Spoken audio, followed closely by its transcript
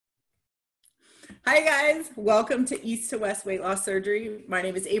Hi guys, welcome to East to West Weight Loss Surgery. My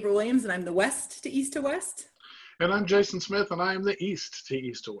name is April Williams and I'm the West to East to West. And I'm Jason Smith and I am the East to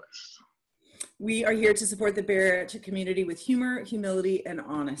East to West. We are here to support the bariatric community with humor, humility, and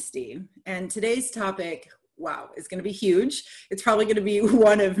honesty. And today's topic, wow, is going to be huge. It's probably going to be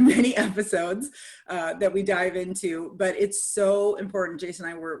one of many episodes that we dive into, but it's so important. Jason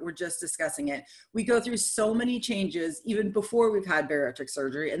and I were just discussing it. We go through so many changes even before we've had bariatric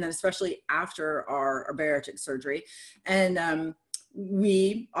surgery, and then especially after our bariatric surgery. And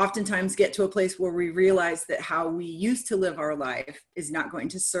we oftentimes get to a place where we realize that how we used to live our life is not going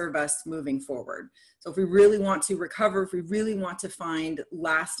to serve us moving forward. So if we really want to recover, if we really want to find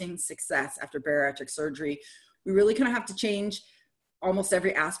lasting success after bariatric surgery, we really kind of have to change almost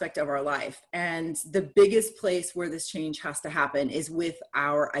every aspect of our life. And the biggest place where this change has to happen is with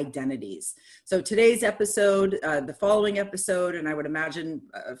our identities. So today's episode, the following episode, and I would imagine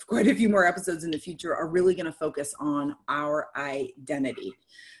quite a few more episodes in the future are really going to focus on our identity.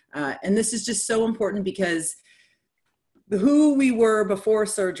 And this is just so important because who we were before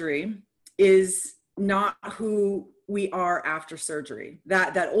surgery is not who we are after surgery.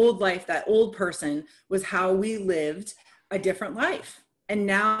 That old life, that old person was how we lived a different life. And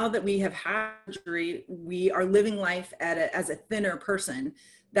now that we have had surgery, we are living life as a thinner person.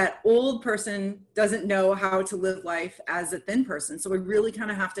 That old person doesn't know how to live life as a thin person. So we really kind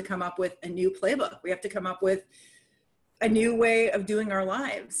of have to come up with a new playbook. We have to come up with a new way of doing our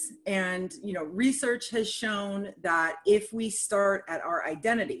lives. And, research has shown that if we start at our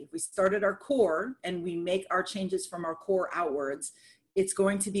identity, if we start at our core and we make our changes from our core outwards, it's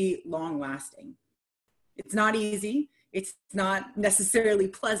going to be long lasting. It's not easy. It's not necessarily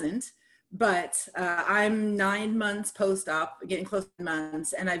pleasant, but I'm 9 months post-op, getting close to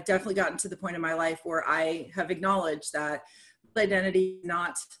months, and I've definitely gotten to the point in my life where I have acknowledged that identity is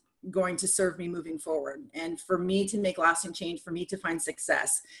not going to serve me moving forward. And for me to make lasting change, for me to find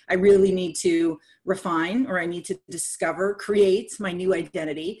success, I really need to refine, or I need to discover, create my new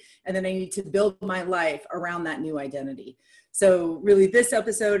identity, and then I need to build my life around that new identity. So really this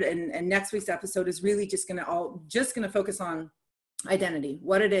episode and next week's episode is really just going to focus on identity,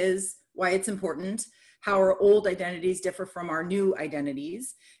 what it is, why it's important, how our old identities differ from our new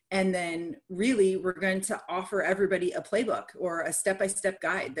identities. And then really we're going to offer everybody a playbook or a step-by-step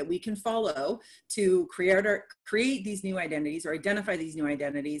guide that we can follow to create these new identities or identify these new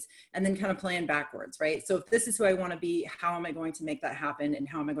identities, and then kind of plan backwards, right? So if this is who I want to be, how am I going to make that happen? And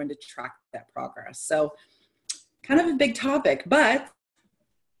how am I going to track that progress? So kind of a big topic, but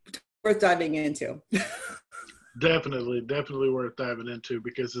worth diving into. Definitely worth diving into,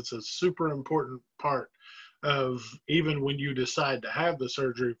 because it's a super important part of even when you decide to have the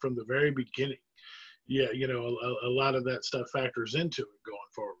surgery from the very beginning. Yeah, a lot of that stuff factors into it going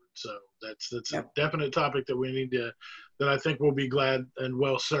forward. So that's a definite topic that that I think we'll be glad and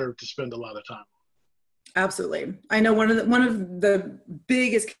well served to spend a lot of time on. Absolutely. I know one of the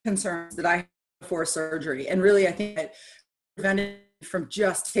biggest concerns that I have before surgery, and really I think that prevented from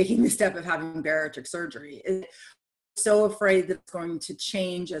just taking the step of having bariatric surgery, is so afraid that it's going to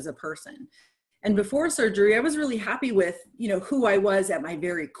change as a person. And before surgery, I was really happy with, who I was at my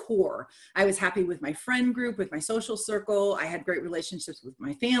very core. I was happy with my friend group, with my social circle. I had great relationships with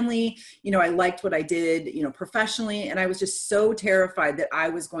my family. I liked what I did, professionally. And I was just so terrified that I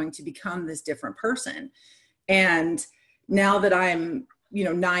was going to become this different person. And now that I'm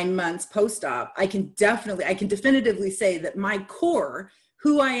 9 months post-op, I can definitively say that my core,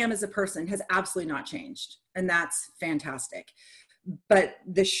 who I am as a person, has absolutely not changed. And that's fantastic. But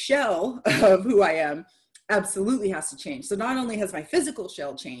the shell of who I am absolutely has to change. So not only has my physical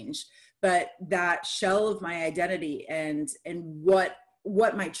shell changed, but that shell of my identity and what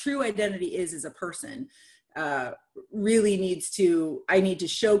my true identity is as a person really I need to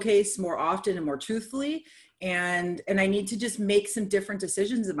showcase more often and more truthfully. And I need to just make some different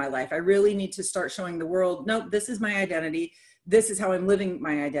decisions in my life. I really need to start showing the world, no, this is my identity. This is how I'm living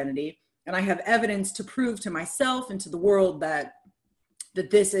my identity. And I have evidence to prove to myself and to the world that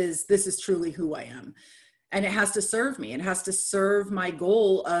this is truly who I am. And it has to serve me. It has to serve my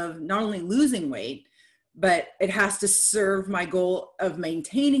goal of not only losing weight, but it has to serve my goal of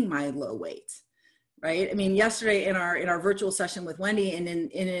maintaining my low weight. Right? I mean, yesterday in our virtual session with Wendy and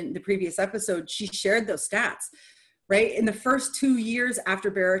in the previous episode, she shared those stats, right? In the first 2 years after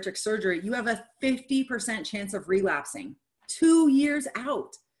bariatric surgery, you have a 50% chance of relapsing 2 years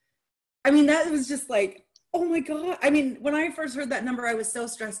out. I mean, that was just like, oh my God. I mean, when I first heard that number, I was so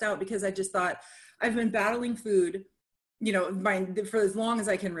stressed out because I just thought I've been battling food, for as long as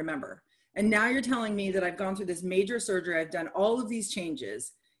I can remember. And now you're telling me that I've gone through this major surgery. I've done all of these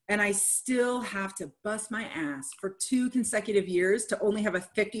changes, And I still have to bust my ass for 2 consecutive years to only have a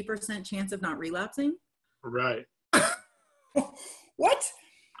 50% chance of not relapsing. Right. What?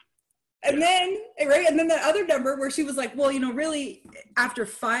 And then, right. And then the other number where she was like, well, really after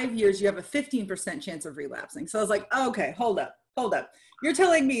 5 years, you have a 15% chance of relapsing. So I was like, okay, hold up. You're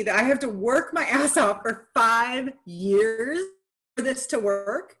telling me that I have to work my ass off for 5 years for this to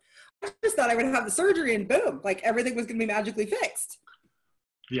work? I just thought I would have the surgery and boom, like everything was going to be magically fixed.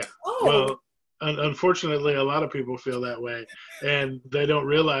 Yeah. Oh. Well, unfortunately, a lot of people feel that way, and they don't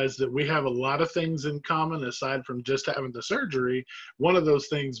realize that we have a lot of things in common aside from just having the surgery. One of those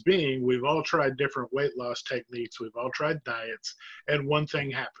things being we've all tried different weight loss techniques, we've all tried diets, and one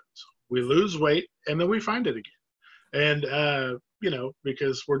thing happens. We lose weight, and then we find it again. And,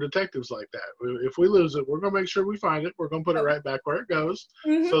 because we're detectives like that. If we lose it, we're going to make sure we find it. We're going to put it right back where it goes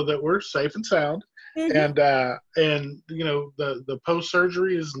so that we're safe and sound. And the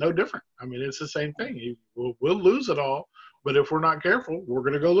post-surgery is no different. I mean, it's the same thing. We'll lose it all, but if we're not careful, we're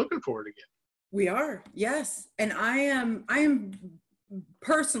going to go looking for it again. We are, yes. And I am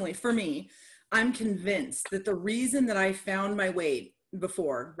personally, for me, I'm convinced that the reason that I found my weight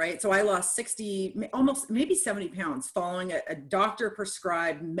before, right? So I lost 60, almost maybe 70 pounds following a doctor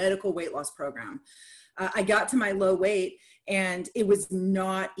prescribed medical weight loss program. I got to my low weight and it was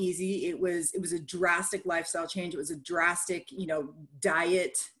not easy. It was a drastic lifestyle change. It was a drastic,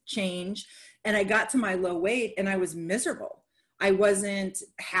 diet change. And I got to my low weight and I was miserable. I wasn't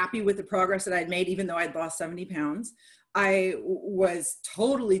happy with the progress that I'd made, even though I'd lost 70 pounds. I was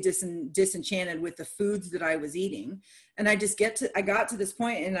totally disenchanted with the foods that I was eating. And I got to this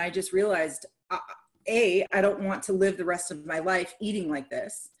point and I just realized, A, I don't want to live the rest of my life eating like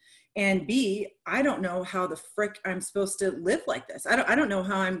this. And B, I don't know how the frick I'm supposed to live like this. I don't know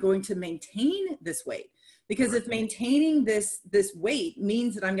how I'm going to maintain this weight. Because if maintaining this weight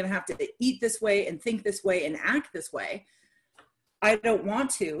means that I'm going to have to eat this way and think this way and act this way, I don't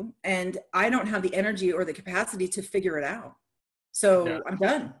want to, and I don't have the energy or the capacity to figure it out. So I'm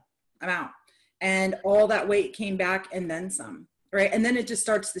done. I'm out. And all that weight came back and then some, right? And then it just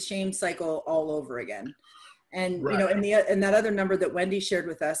starts the shame cycle all over again. And, and that other number that Wendy shared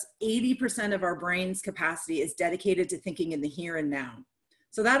with us, 80% of our brain's capacity is dedicated to thinking in the here and now.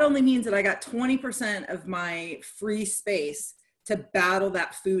 So that only means that I got 20% of my free space to battle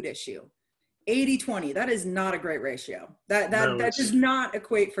that food issue. 80-20, that is not a great ratio. That does not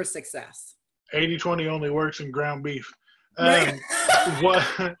equate for success. 80-20 only works in ground beef. Right.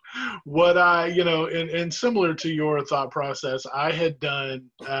 What I, and similar to your thought process, I had done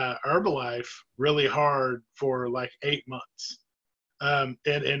Herbalife really hard for like 8 months. And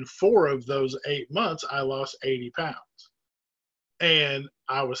in 4 of those 8 months, I lost 80 pounds. And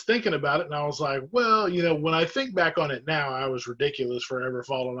I was thinking about it and I was like, well, when I think back on it now, I was ridiculous for ever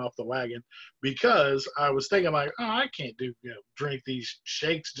falling off the wagon because I was thinking like, oh, I can't drink these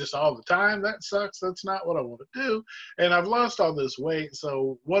shakes just all the time. That sucks. That's not what I want to do. And I've lost all this weight.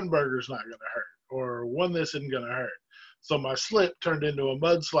 So one burger's not going to hurt or one this isn't going to hurt. So my slip turned into a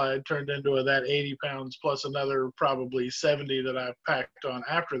mudslide, turned into that 80 pounds plus another probably 70 that I packed on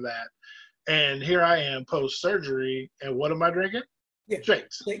after that. And here I am post-surgery, and what am I drinking?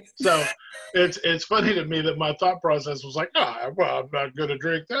 Shakes. So it's funny to me that my thought process was like, I'm not going to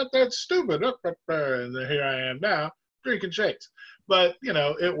drink that. That's stupid. And here I am now drinking shakes. But,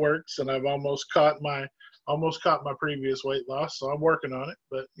 it works, and I've almost caught my previous weight loss, so I'm working on it.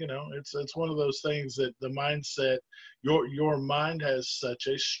 But, it's one of those things that the mindset, your mind has such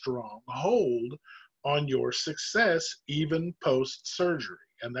a strong hold on your success, even post-surgery.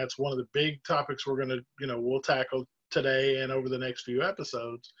 And that's one of the big topics we're going to, we'll tackle today and over the next few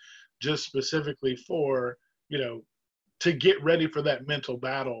episodes, just specifically for, to get ready for that mental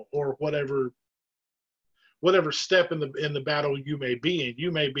battle or whatever step in the battle you may be in. You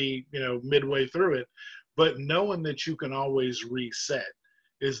may be, midway through it, but knowing that you can always reset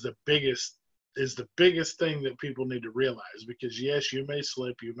is the biggest thing that people need to realize, because yes, you may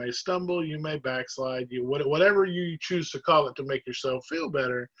slip, you may stumble, you may backslide, whatever you choose to call it to make yourself feel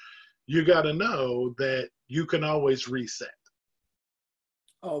better, you got to know that you can always reset.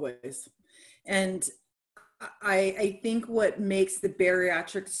 Always. And I think what makes the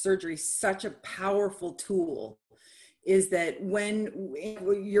bariatric surgery such a powerful tool is that when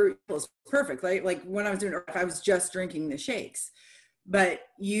you're perfect, like when I was doing it, I was just drinking the shakes. But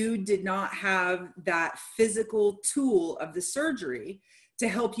you did not have that physical tool of the surgery to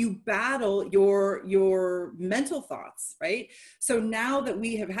help you battle your mental thoughts, right? So now that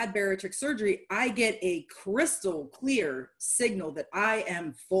we have had bariatric surgery, I get a crystal clear signal that I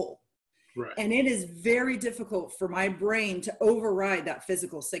am full. Right. And it is very difficult for my brain to override that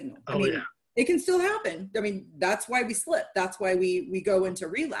physical signal. I Oh, mean, yeah. it can still happen. I mean, that's why we slip. That's why we go into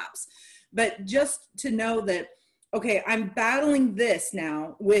relapse. But just to know that, okay, I'm battling this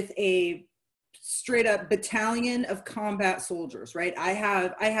now with a straight up battalion of combat soldiers, right? I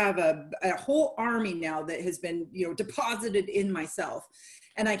have a whole army now that has been, deposited in myself,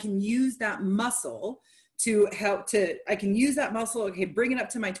 and I can use that muscle to help to, I can use that muscle, okay, bring it up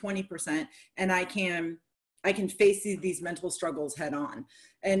to my 20%, and I can face these mental struggles head on.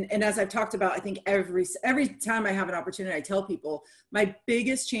 And as I've talked about, I think every time I have an opportunity, I tell people my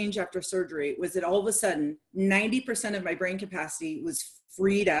biggest change after surgery was that all of a sudden 90% of my brain capacity was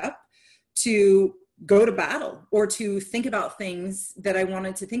freed up to go to battle or to think about things that I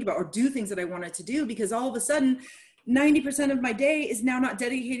wanted to think about or do things that I wanted to do, because all of a sudden 90% of my day is now not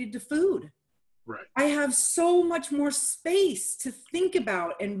dedicated to food. Right. I have so much more space to think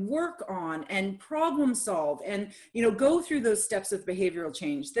about and work on and problem solve and, go through those steps of behavioral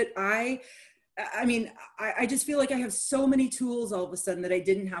change that I just feel like I have so many tools all of a sudden that I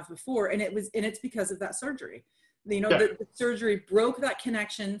didn't have before. And it's because of that surgery. The surgery broke that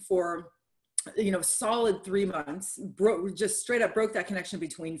connection for, solid 3 months, just straight up broke that connection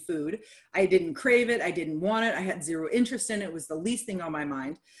between food. I didn't crave it. I didn't want it. I had zero interest in it. It was the least thing on my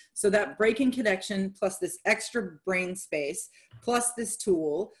mind. So that breaking connection, plus this extra brain space, plus this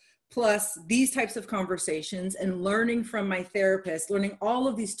tool, plus these types of conversations and learning from my therapist, learning all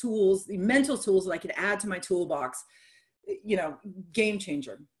of these tools, the mental tools that I could add to my toolbox, game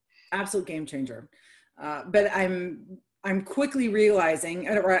changer, absolute game changer. But I'm quickly realizing,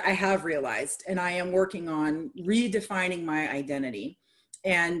 or I have realized, and I am working on redefining my identity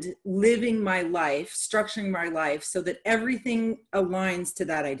and living my life, structuring my life so that everything aligns to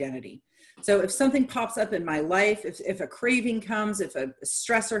that identity. So if something pops up in my life, if a craving comes, if a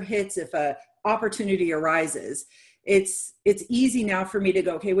stressor hits, if a opportunity arises, it's easy now for me to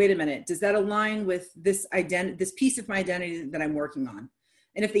go, okay, wait a minute, does that align with this piece of my identity that I'm working on?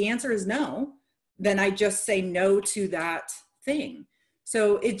 And if the answer is no, then I just say no to that thing.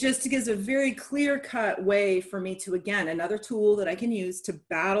 So it just gives a very clear-cut way for me to, again, another tool that I can use to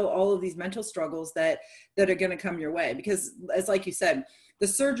battle all of these mental struggles that are going to come your way. Because as like you said, the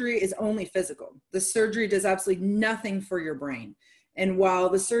surgery is only physical. The surgery does absolutely nothing for your brain. And while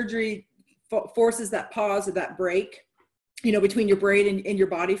the surgery forces that pause or that break, between your brain and your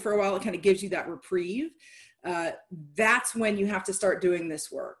body for a while, it kind of gives you that reprieve. That's when you have to start doing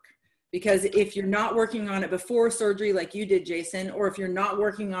this work. Because if you're not working on it before surgery, like you did, Jason, or if you're not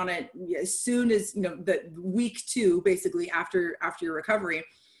working on it as soon as, the week 2, basically after your recovery,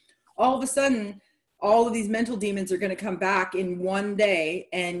 all of a sudden, all of these mental demons are going to come back in one day,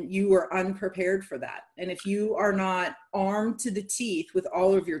 and you are unprepared for that. And if you are not armed to the teeth with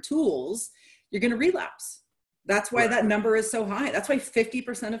all of your tools, you're going to relapse. That's why that number is so high. That's why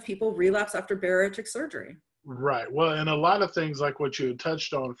 50% of people relapse after bariatric surgery. Right. Well, and a lot of things like what you had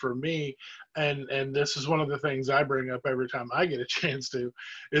touched on for me, and this is one of the things I bring up every time I get a chance to,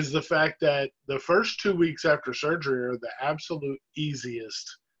 is the fact that the first 2 weeks after surgery are the absolute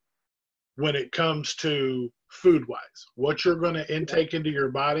easiest when it comes to food-wise. What you're going to intake into your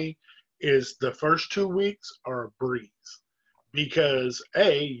body is the first 2 weeks are a breeze. Because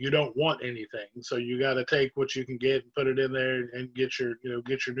you don't want anything, so you got to take what you can get and put it in there and get your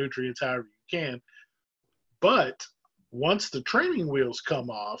nutrients however you can. But once the training wheels come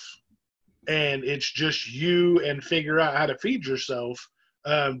off and it's just you and figure out how to feed yourself,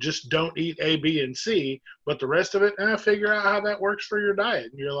 just don't eat A, B, and C, but the rest of it, figure out how that works for your diet.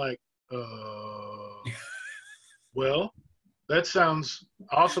 And you're like, well, that sounds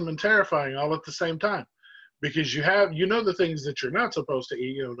awesome and terrifying all at the same time. Because you know the things that you're not supposed to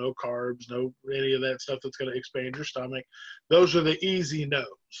eat, no carbs, no any of that stuff that's going to expand your stomach. Those are the easy no's.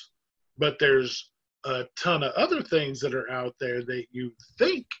 But there's a ton of other things that are out there that you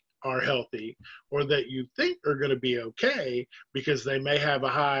think are healthy or that you think are going to be okay because they may have a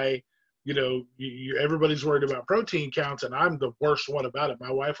high, everybody's worried about protein counts, and I'm the worst one about it.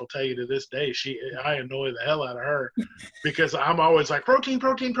 My wife will tell you to this day, I annoy the hell out of her because I'm always like, protein.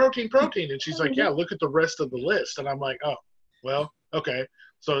 And she's like, yeah, look at the rest of the list. And I'm like, oh, well, okay.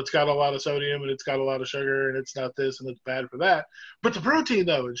 So it's got a lot of sodium and it's got a lot of sugar and it's not this and it's bad for that. But the protein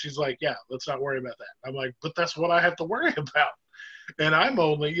though, and she's like, yeah, let's not worry about that. I'm like, but that's what I have to worry about. And I'm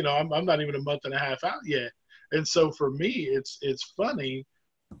only, I'm not even a month and a half out yet. And so for me, it's funny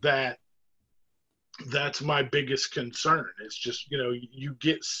that that's my biggest concern. It's just,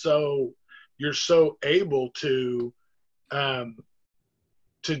 you're so able to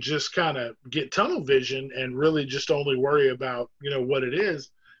just kind of get tunnel vision and really just only worry about, what it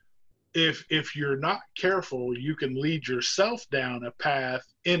is. if you're not careful, you can lead yourself down a path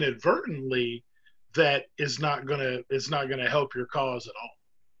inadvertently that is not gonna help your cause at all.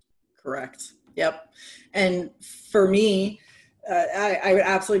 Correct. Yep. And for me, I would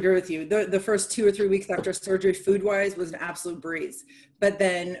absolutely agree with you. The first 2 or 3 weeks after surgery, food wise, was an absolute breeze. But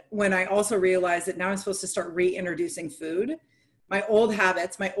then when I also realized that now I'm supposed to start reintroducing food, my old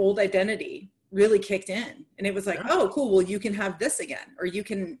habits, my old identity really kicked in. And it was like, Yeah. oh, cool. Well, you can have this again, or you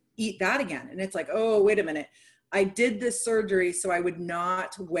can eat that again. And it's like, oh, wait a minute. I did this surgery so I would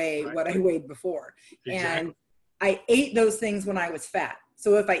not weigh Right. what I weighed before. Exactly. And I ate those things when I was fat.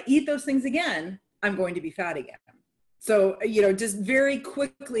 So if I eat those things again, I'm going to be fat again. So, just very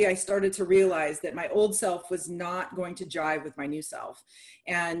quickly, I started to realize that my old self was not going to jive with my new self.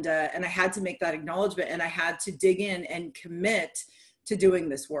 And I had to make that acknowledgement, and I had to dig in and commit to doing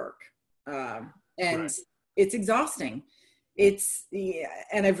this work. And Right. it's exhausting.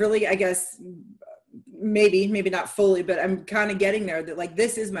 And I've really, I guess, maybe not fully, but I'm kind of getting there, that like,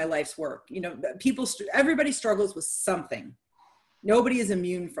 this is my life's work. Everybody struggles with something. Nobody is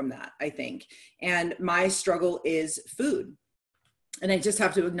immune from that, I think. And my struggle is food. And I just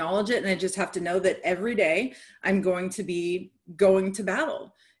have to acknowledge it. And I just have to know that every day I'm going to be going to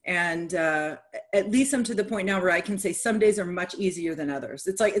battle. And at least I'm to the point now where I can say some days are much easier than others.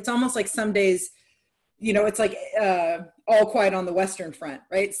 It's almost like some days, it's like all quiet on the Western Front,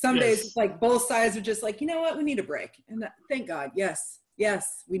 right? Some Yes. days it's like both sides are just like, you know what, we need a break. And thank God, yes,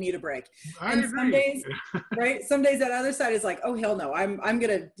 we need a break. I And agree. some days, right? Some days that other side is like, oh, hell no, I'm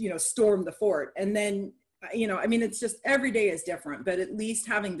going to, storm the fort. And then, it's just every day is different, but at least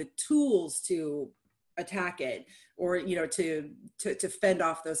having the tools to attack it, or, to fend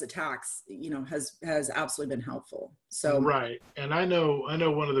off those attacks, has absolutely been helpful. So, right. And I know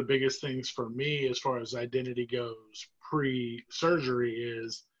one of the biggest things for me as far as identity goes pre-surgery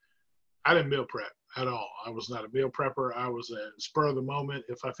is I didn't meal prep at all. I was not a meal prepper. I was a spur of the moment.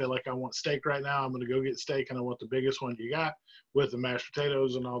 If I feel like I want steak right now, I'm going to go get steak, and I want the biggest one you got with the mashed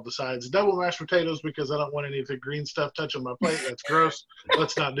potatoes and all the sides. Double mashed potatoes, because I don't want any of the green stuff touching my plate. That's gross.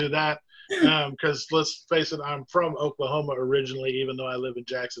 Let's not do that. Because let's face it, I'm from Oklahoma originally, even though I live in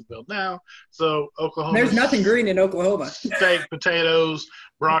Jacksonville now. So Oklahoma. There's nothing green in Oklahoma. Steak, potatoes,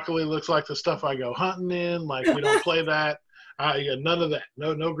 broccoli looks like the stuff I go hunting in. Like, we don't play that. None of that.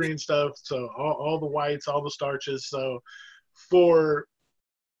 No green stuff. So all the whites, all the starches. So for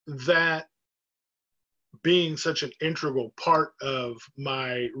that being such an integral part of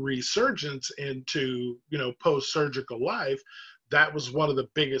my resurgence into, post-surgical life, that was one of the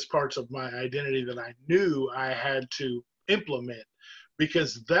biggest parts of my identity that I knew I had to implement,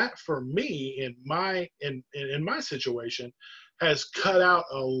 because that for me in my situation has cut out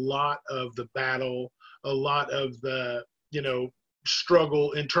a lot of the battle, a lot of the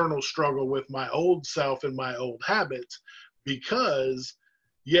internal struggle with my old self and my old habits. Because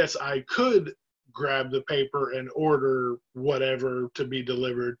yes, I could grab the paper and order whatever to be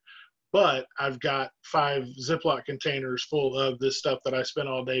delivered, but I've got 5 Ziploc containers full of this stuff that I spent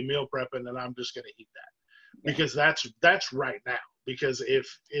all day meal prepping, and I'm just going to eat that. Yeah. Because that's right now. Because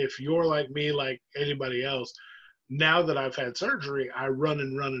if you're like me, like anybody else, now that I've had surgery, I run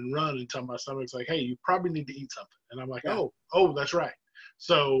until my stomach's like, hey, you probably need to eat something. And I'm like, yeah. oh, that's right.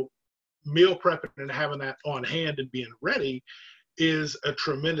 So meal prepping and having that on hand and being ready is a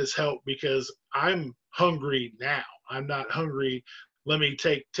tremendous help, because I'm hungry now. I'm not hungry, let me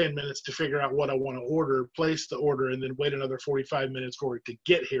take 10 minutes to figure out what I want to order, place the order, and then wait another 45 minutes for it to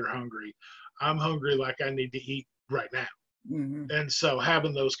get here hungry. I'm hungry like I need to eat right now. Mm-hmm. And so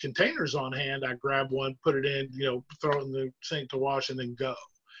having those containers on hand, I grab one, put it in, throw it in the sink to wash, and then go.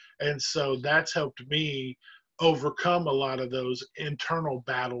 And so that's helped me overcome a lot of those internal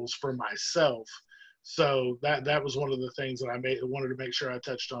battles for myself. So that was one of the things that I wanted to make sure I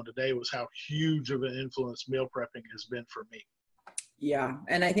touched on today, was how huge of an influence meal prepping has been for me. Yeah.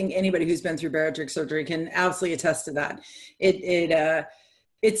 And I think anybody who's been through bariatric surgery can absolutely attest to that.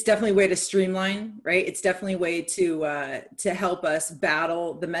 It's definitely a way to streamline, right? It's definitely a way to help us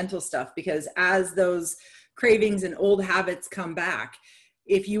battle the mental stuff, because as those cravings and old habits come back,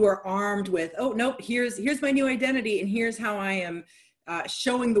 if you are armed with, oh, nope, here's my new identity, and here's how I am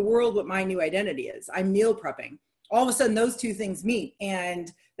showing the world what my new identity is. I'm meal prepping. All of a sudden, those two things meet,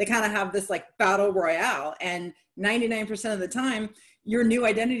 and they kind of have this like battle royale. And 99% of the time, your new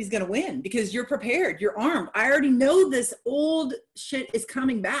identity is going to win, because you're prepared, you're armed. I already know this old shit is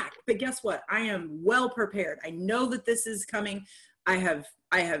coming back, but guess what? I am well prepared. I know that this is coming. I have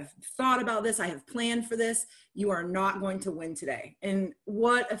thought about this. I have planned for this. You are not going to win today. And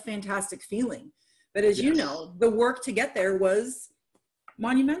what a fantastic feeling. But as you know, the work to get there was,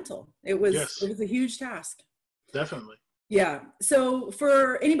 monumental. It was Yes, a huge task. definitely. Yeah. So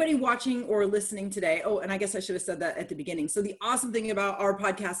for anybody watching or listening today, oh, and I guess I should have said that at the beginning. So the awesome thing about our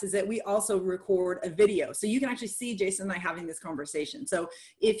podcast is that we also record a video. So you can actually see Jason and I having this conversation. So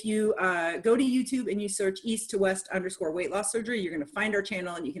if you go to YouTube and you search east to west _ weight loss surgery, you're going to find our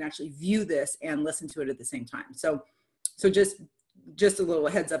channel and you can actually view this and listen to it at the same time. So just a little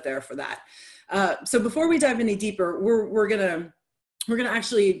heads up there for that. So before we dive any deeper, we're gonna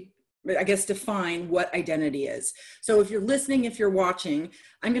actually, I guess, define what identity is. So if you're listening, if you're watching,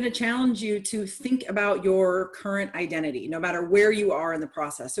 I'm going to challenge you to think about your current identity, no matter where you are in the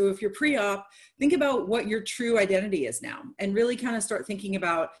process. So if you're pre-op, think about what your true identity is now, and really kind of start thinking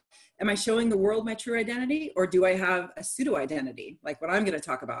about, am I showing the world my true identity, or do I have a pseudo identity? Like what I'm going to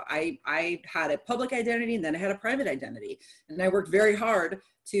talk about. I had a public identity and then I had a private identity, and I worked very hard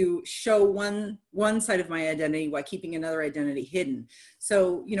to show one side of my identity while keeping another identity hidden.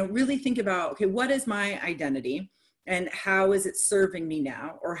 So, really think about, okay, what is my identity and how is it serving me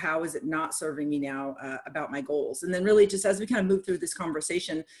now, or how is it not serving me now about my goals? And then really just as we kind of move through this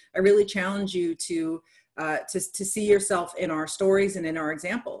conversation, I really challenge you to see yourself in our stories and in our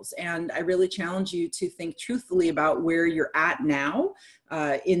examples. And I really challenge you to think truthfully about where you're at now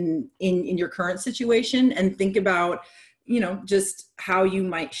in your current situation, and think about, just how you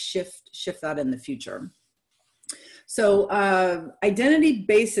might shift that in the future. So identity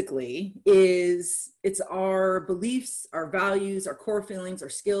basically it's our beliefs, our values, our core feelings, our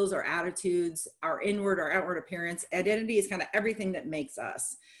skills, our attitudes, our inward, our outward appearance. Identity is kind of everything that makes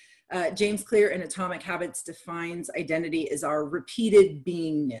us. James Clear in Atomic Habits defines identity as our repeated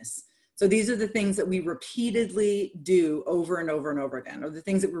beingness. So these are the things that we repeatedly do over and over and over again, or the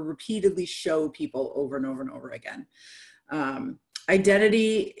things that we repeatedly show people over and over and over again.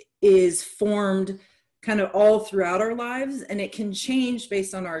 Identity is formed kind of all throughout our lives, and it can change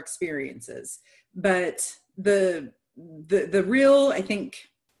based on our experiences. But the real, I think,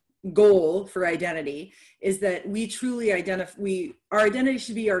 goal for identity is that we truly our identity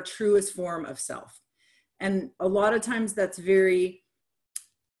should be our truest form of self. And a lot of times that's very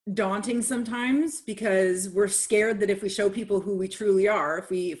daunting sometimes, because we're scared that if we show people who we truly are,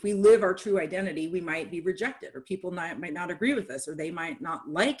 if we live our true identity, we might be rejected, or people might not agree with us, or they might not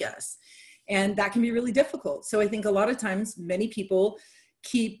like us. And that can be really difficult. So I think a lot of times many people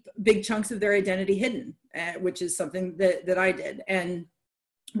keep big chunks of their identity hidden, which is something that I did. And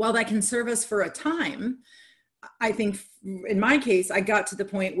while that can serve us for a time, I think in my case, I got to the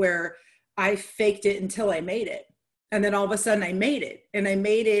point where I faked it until I made it. And then all of a sudden I made it, and I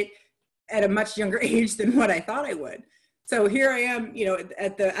made it at a much younger age than what I thought I would. So here I am,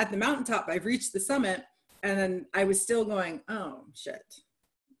 at the mountaintop, I've reached the summit, and then I was still going, oh shit,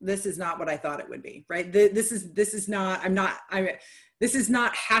 this is not what I thought it would be, right? This is not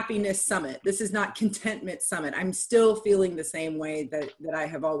happiness summit. This is not contentment summit. I'm still feeling the same way that I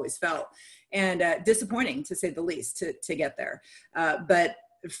have always felt, and disappointing to say the least to get there. But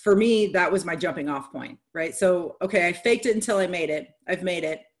for me, that was my jumping off point, right? So, okay, I faked it until I made it. I've made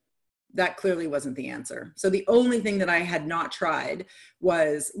it. That clearly wasn't the answer. So the only thing that I had not tried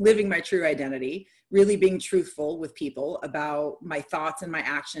was living my true identity, really being truthful with people about my thoughts and my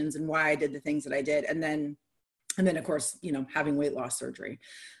actions and why I did the things that I did. And then of course, having weight loss surgery.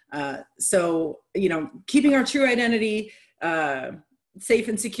 So, keeping our true identity safe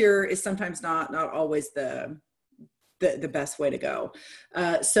and secure is sometimes not always the best way to go.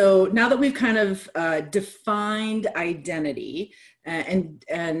 So now that we've kind of defined identity and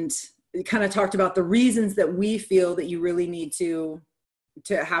kind of talked about the reasons that we feel that you really need to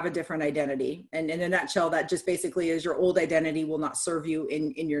have a different identity. And in a nutshell, that just basically is your old identity will not serve you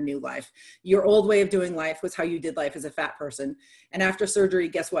in your new life. Your old way of doing life was how you did life as a fat person. And after surgery,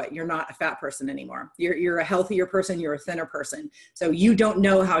 guess what? You're not a fat person anymore. You're a healthier person. You're a thinner person. So you don't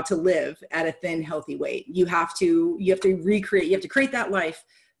know how to live at a thin, healthy weight. You have to create that life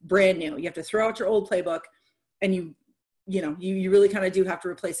brand new. You have to throw out your old playbook, and you really kind of do have to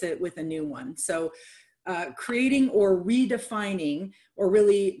replace it with a new one. So creating or redefining or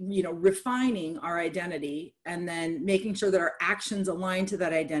really, refining our identity, and then making sure that our actions align to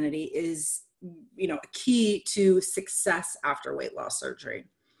that identity is, a key to success after weight loss surgery.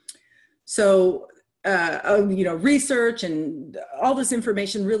 So, research and all this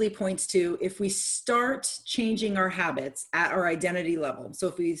information really points to, if we start changing our habits at our identity level. So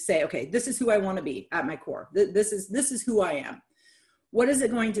if we say, okay, this is who I want to be at my core, this is who I am. What is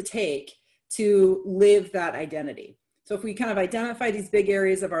it going to take to live that identity? So if we kind of identify these big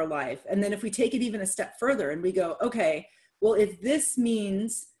areas of our life, and then if we take it even a step further and we go, okay, well, if this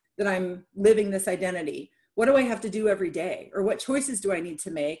means that I'm living this identity, What do I have to do every day? Or what choices do I need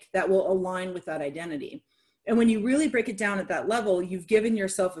to make that will align with that identity? And when you really break it down at that level, you've given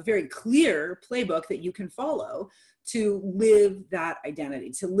yourself a very clear playbook that you can follow to live that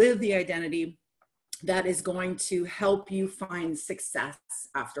identity, to live the identity that is going to help you find success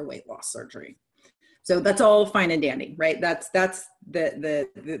after weight loss surgery. So that's all fine and dandy, right? That's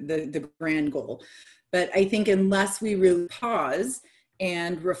the grand goal. But I think unless we really pause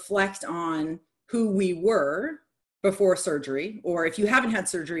and reflect on who we were before surgery, or if you haven't had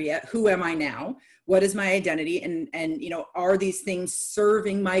surgery yet, who am I now? What is my identity? And you know, are these things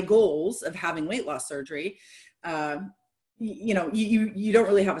serving my goals of having weight loss surgery? You know, you don't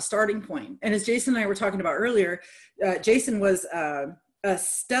really have a starting point. And as Jason and I were talking about earlier, Jason was a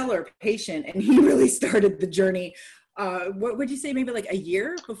stellar patient, and he really started the journey. What would you say, maybe like a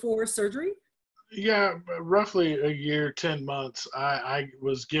year before surgery? Yeah, roughly a year, 10 months. I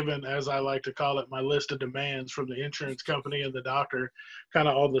was given, as I like to call it, my list of demands from the insurance company and the doctor, kind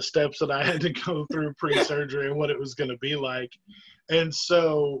of all the steps that I had to go through pre-surgery and what it was going to be like. And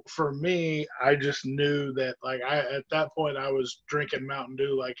so for me, I just knew that, like, at that point, I was drinking Mountain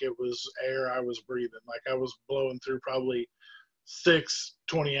Dew like it was air I was breathing. Like, I was blowing through probably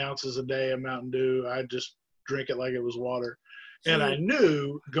 20 ounces a day of Mountain Dew. I just drink it like it was water. And I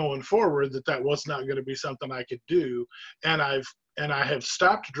knew going forward that that was not going to be something I could do. And I have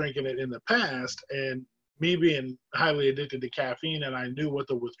stopped drinking it in the past, and me being highly addicted to caffeine, and I knew what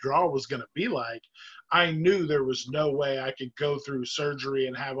the withdrawal was going to be like. I knew there was no way I could go through surgery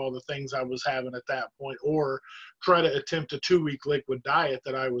and have all the things I was having at that point, or try to attempt a 2-week liquid diet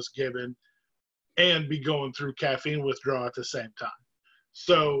that I was given and be going through caffeine withdrawal at the same time.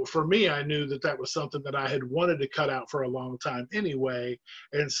 So for me, I knew that that was something that I had wanted to cut out for a long time anyway.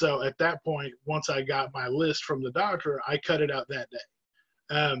 And so at that point, once I got my list from the doctor, I cut it out that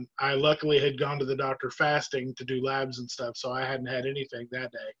day. I luckily had gone to the doctor fasting to do labs and stuff, so I hadn't had anything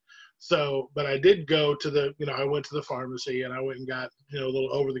that day. So, but I did go to the, you know, I went to the pharmacy and I went and got, you know, a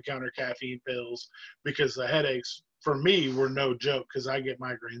little over-the-counter caffeine pills, because the headaches for me were no joke, because I get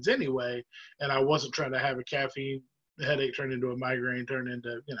migraines anyway, and I wasn't trying to have a caffeine headache turn into a migraine, turn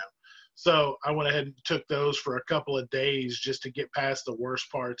into, you know. So I went ahead and took those for a couple of days just to get past the worst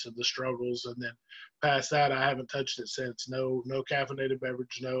parts of the struggles. And then past that, I haven't touched it since. No caffeinated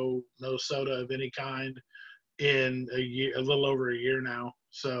beverage, no soda of any kind in a year, a little over a year now.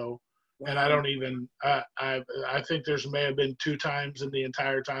 So, and I don't even, I think there's may have been 2 times in the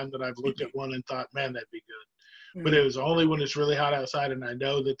entire time that I've looked at one and thought, man, that'd be good. But it was only when it's really hot outside and I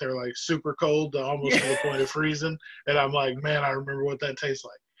know that they're like super cold to almost to the point of freezing. And I'm like, man, I remember what that tastes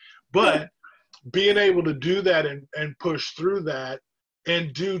like. But being able to do that and push through that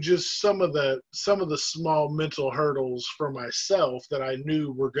and do just some of the small mental hurdles for myself that I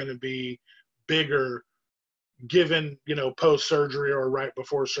knew were going to be bigger given, you know, post-surgery or right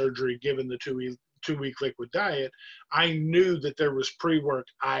before surgery, given the 2-week liquid diet, I knew that there was pre-work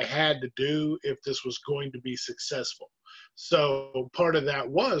I had to do if this was going to be successful. So part of that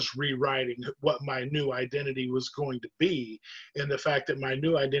was rewriting what my new identity was going to be, and the fact that my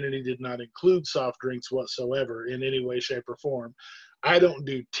new identity did not include soft drinks whatsoever in any way, shape, or form. I don't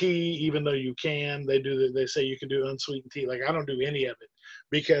do tea, even though you can. They say you can do unsweetened tea. Like, I don't do any of it,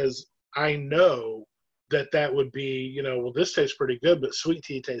 because I know that would be, you know, well, this tastes pretty good, but sweet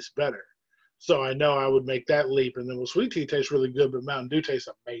tea tastes better. So I know I would make that leap. And then, well, sweet tea tastes really good, but Mountain Dew tastes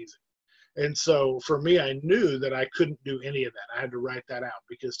amazing. And so for me, I knew that I couldn't do any of that. I had to write that out,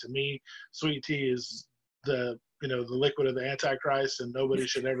 because to me, sweet tea is the liquid of the Antichrist, and nobody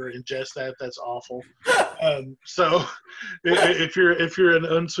should ever ingest that. That's awful. So if you're an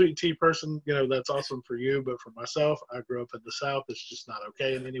unsweet tea person, you know, that's awesome for you. But for myself, I grew up in the South. It's just not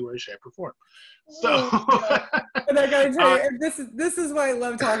okay in any way, shape, or form. So, and I gotta tell you, this is why I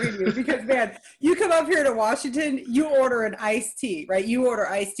love talking to you, because man, you come up here to Washington, you order an iced tea, right? You order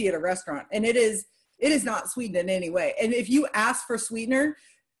iced tea at a restaurant, and it is not sweetened in any way. And if you ask for sweetener,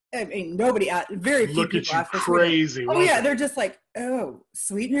 I mean, very few people ask for crazy. Oh yeah, they're just like, oh,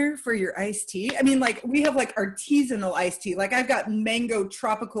 sweetener for your iced tea? I mean, like, we have like artisanal iced tea. Like, I've got mango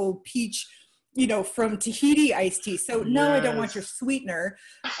tropical peach, you know, from Tahiti iced tea. So no, yes. I don't want your sweetener.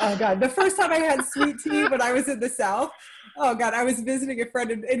 Oh God, the first time I had sweet tea when I was in the South, oh God, I was visiting a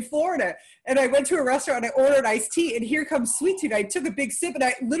friend in Florida, and I went to a restaurant and I ordered iced tea, and here comes sweet tea. And I took a big sip, and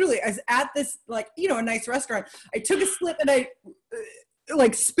I was at this, like, you know, a nice restaurant. I took a sip and I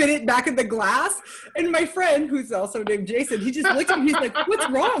like spit it back in the glass, and my friend, who's also named Jason, he just looked at me, he's like, what's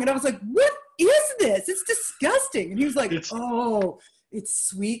wrong? And I was like, what is this? It's disgusting. And he was like, it's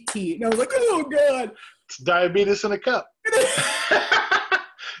sweet tea. And I was like, oh God, it's diabetes in a cup.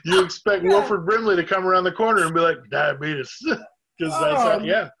 You expect God. Wilford Brimley to come around the corner and be like, diabetes. Because that's how, Oh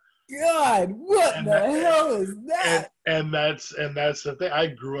yeah. God, what And the that, hell is that? and that's the thing. I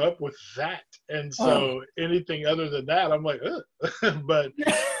grew up with that. And Oh. so anything other than that, I'm like, ugh. But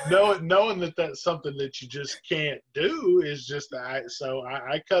knowing that that's something that you just can't do is just, I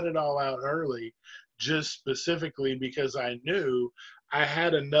cut it all out early, just specifically because I knew I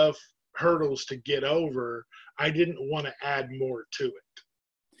had enough hurdles to get over. I didn't want to add more to it.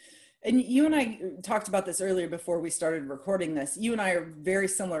 And you and I talked about this earlier before we started recording this. You and I are very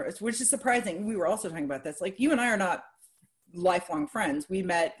similar, which is surprising. We were also talking about this. Like, you and I are not lifelong friends. We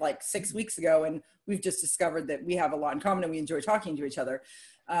met like 6 weeks ago, and we've just discovered that we have a lot in common and we enjoy talking to each other.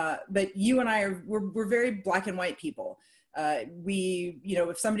 But you and I we're very black and white people.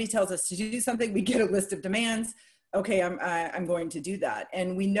 If somebody tells us to do something, we get a list of demands. Okay, I'm going to do that.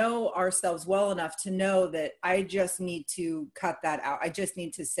 And we know ourselves well enough to know that I just need to cut that out. I just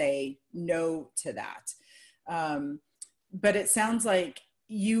need to say no to that. But it sounds like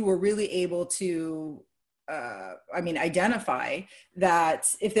you were really able to, identify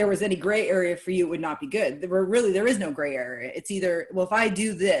that if there was any gray area for you, it would not be good. There is no gray area. It's either, well, if I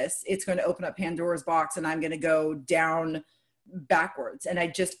do this, it's going to open up Pandora's box and I'm going to go down backwards. And I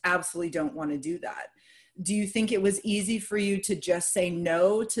just absolutely don't want to do that. Do you think it was easy for you to just say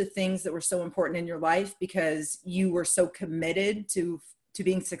no to things that were so important in your life because you were so committed to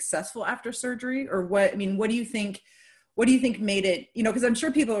being successful after surgery? Or what do you think made it, because I'm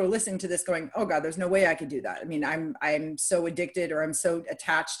sure people are listening to this going, oh God, there's no way I could do that. I mean, I'm so addicted, or I'm so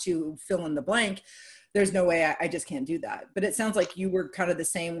attached to fill in the blank. There's no way I just can't do that. But it sounds like you were kind of the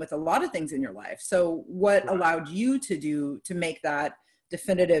same with a lot of things in your life. So what allowed you to make that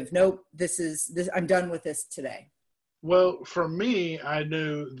definitive, nope, this, I'm done with this today? Well, for me, I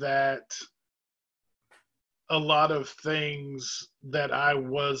knew that a lot of things that I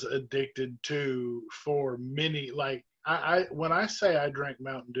was addicted to for many, like I when I say I drank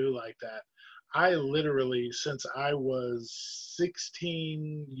Mountain Dew like that, I literally, since I was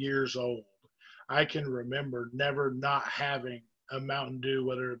 16 years old, I can remember never not having a Mountain Dew,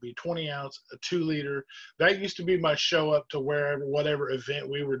 whether it be 20 ounce, a 2 liter. That used to be my show up to wherever, whatever event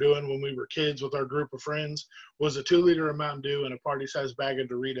we were doing when we were kids with our group of friends, was a 2 liter of Mountain Dew and a party size bag of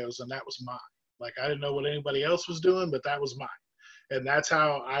Doritos. And that was mine. Like, I didn't know what anybody else was doing, but that was mine. And that's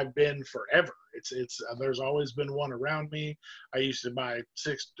how I've been forever. There's always been one around me. I used to buy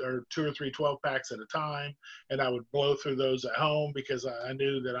 2 or 3 12 packs at a time, and I would blow through those at home because I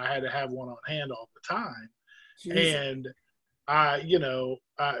knew that I had to have one on hand all the time. Jesus. And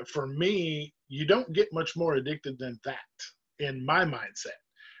for me, you don't get much more addicted than that in my mindset.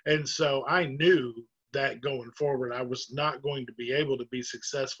 And so I knew that going forward, I was not going to be able to be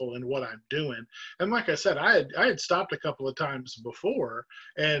successful in what I'm doing. And like I said, I had stopped a couple of times before,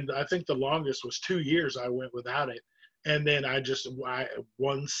 and I think the longest was 2 years I went without it. And then I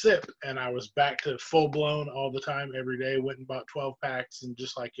one sip and I was back to full blown all the time, every day, went and bought 12 packs and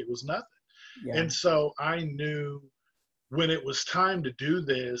just like it was nothing. Yeah. And so I knew when it was time to do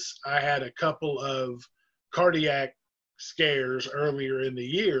this, I had a couple of cardiac scares earlier in the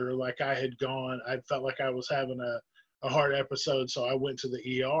year. Like I felt like I was having a heart episode. So I went to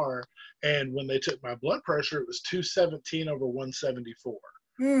the ER, and when they took my blood pressure, it was 217 over 174.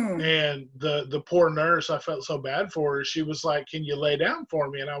 And the poor nurse, I felt so bad for her. She was like, can you lay down for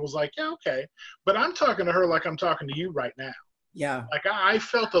me? And I was like, yeah, okay. But I'm talking to her like I'm talking to you right now. Yeah. Like I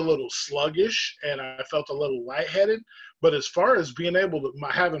felt a little sluggish and I felt a little lightheaded. But as far as being able to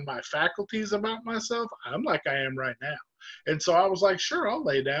having my faculties about myself, I'm like I am right now. And so I was like, sure, I'll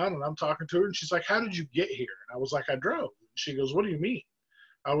lay down. And I'm talking to her, and she's like, how did you get here? And I was like, I drove. She goes, what do you mean?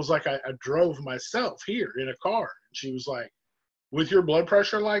 I was like, I drove myself here in a car. And she was like, with your blood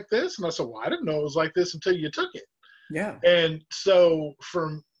pressure like this? And I said, well, I didn't know it was like this until you took it. Yeah. And so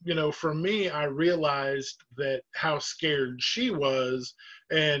for me, I realized that how scared she was,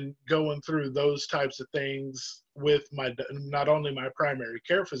 and going through those types of things with not only my primary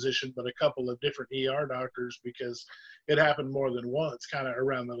care physician, but a couple of different ER doctors, because it happened more than once, kind of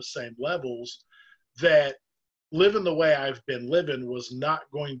around those same levels, that living the way I've been living was not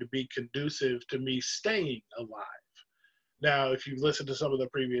going to be conducive to me staying alive. Now, if you listen to some of the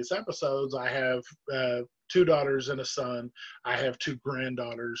previous episodes, I have 2 daughters and a son. I have 2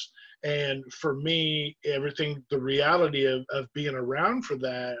 granddaughters. And for me, the reality of being around for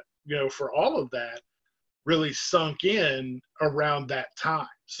that, for all of that, really sunk in around that time.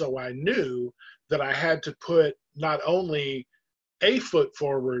 So I knew that I had to put not only a foot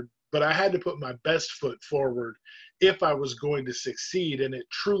forward, but I had to put my best foot forward if I was going to succeed. And it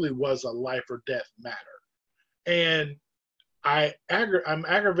truly was a life or death matter. And I'm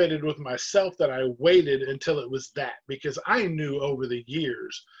aggravated with myself that I waited until it was that, because I knew over the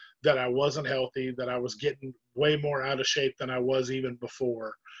years that I wasn't healthy, that I was getting way more out of shape than I was even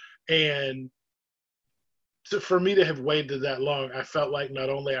before. And for me to have waited that long, I felt like not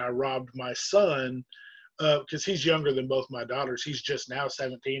only I robbed my son, because he's younger than both my daughters. He's just now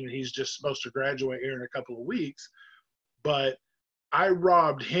 17 and he's just supposed to graduate here in a couple of weeks. But I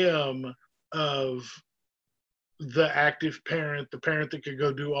robbed him of the active parent, the parent that could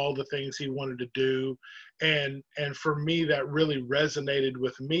go do all the things he wanted to do. And for me, that really resonated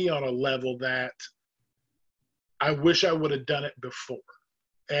with me on a level that I wish I would have done it before.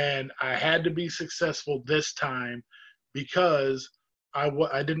 And I had to be successful this time because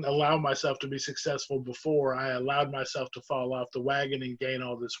I didn't allow myself to be successful before. I allowed myself to fall off the wagon and gain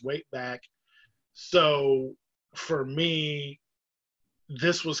all this weight back. So for me,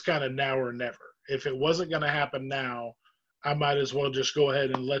 this was kind of now or never. If it wasn't going to happen now, I might as well just go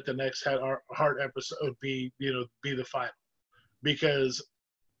ahead and let the next heart episode be the final, because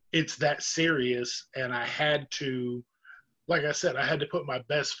it's that serious. And I had to, like I said, I had to put my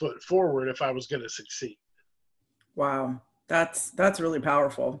best foot forward if I was going to succeed. Wow. That's really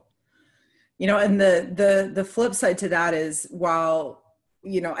powerful. And the flip side to that is, while,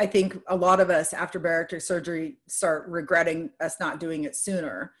 I think a lot of us after bariatric surgery start regretting us not doing it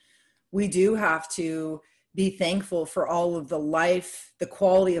sooner, we do have to be thankful for all of the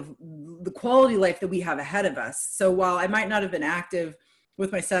quality life that we have ahead of us. So while I might not have been active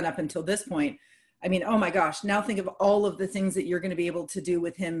with my son up until this point, I mean, oh my gosh, now think of all of the things that you're going to be able to do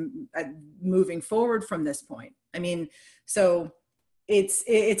with him moving forward from this point. I mean, so it's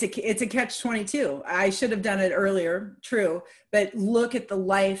a catch-22. I should have done it earlier, true, but look at the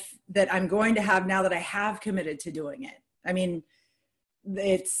life that I'm going to have now that I have committed to doing it. I mean,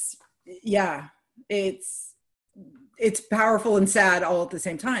 it's powerful and sad all at the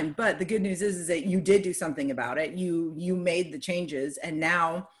same time. But the good news is that you did do something about it. You made the changes, and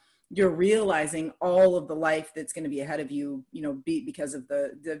now you're realizing all of the life that's going to be ahead of you, because of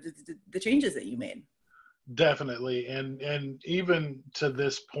the changes that you made. Definitely. And even to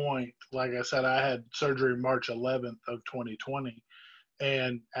this point, like I said, I had surgery March 11th of 2020.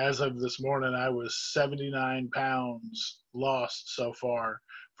 And as of this morning, I was 79 pounds lost so far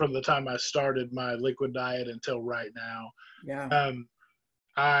from the time I started my liquid diet until right now. Yeah.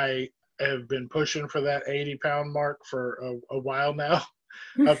 I have been pushing for that 80-pound mark for a while now.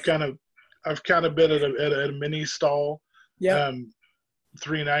 I've kind of been at a mini stall. Yeah.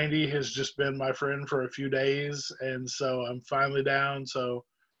 390 has just been my friend for a few days, and so I'm finally down. So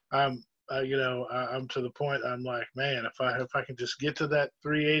I'm I'm to the point. I'm like, man, if I can just get to that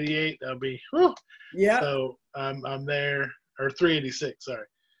 388, I'll be whew. Yeah. So I'm there, or 386, sorry.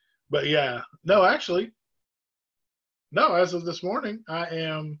 But yeah, no, actually, no. As of this morning,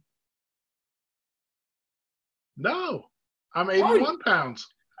 I'm 81 pounds.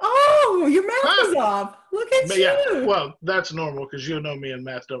 Oh, your math is off. Look at you. Yeah, well, that's normal because me and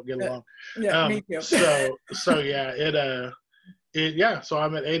math don't get along. Yeah, me too. so yeah, so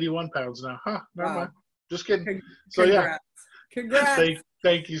I'm at 81 pounds now. Never mind. Just kidding. So yeah. Congrats.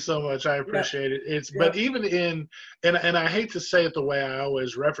 Thank you so much. I appreciate it. But even and I hate to say it the way I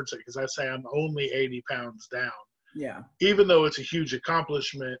always reference it, because I say I'm only 80 pounds down. Yeah. Even though it's a huge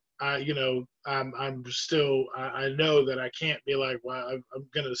accomplishment, I'm still, I know that I can't be like, well,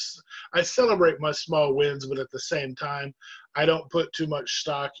 I celebrate my small wins, but at the same time, I don't put too much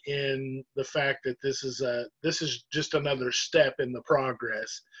stock in the fact that this is just another step in the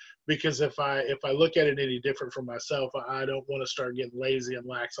progress. Because if I look at it any different for myself, I don't want to start getting lazy and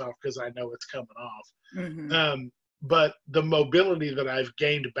lax off because I know it's coming off. Mm-hmm. But the mobility that I've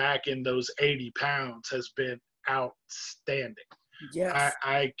gained back in those 80 pounds has been outstanding. Yes.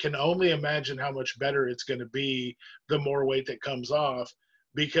 I can only imagine how much better it's going to be the more weight that comes off,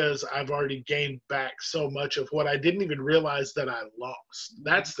 because I've already gained back so much of what I didn't even realize that I lost.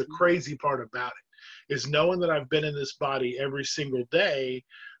 That's the crazy part about it, is knowing that I've been in this body every single day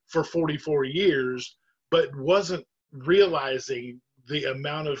for 44 years, but wasn't realizing the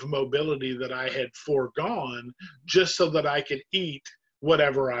amount of mobility that I had foregone just so that I could eat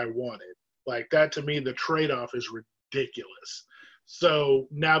whatever I wanted. Like that, to me, the trade-off is ridiculous. So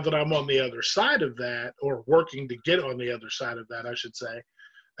now that I'm on the other side of that, or working to get on the other side of that, I should say,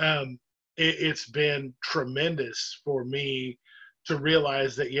 it's been tremendous for me to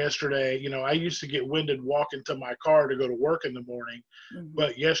realize that yesterday, I used to get winded walking to my car to go to work in the morning,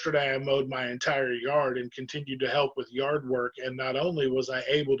 but yesterday I mowed my entire yard and continued to help with yard work. And not only was I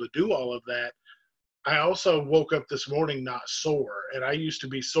able to do all of that, I also woke up this morning not sore, and I used to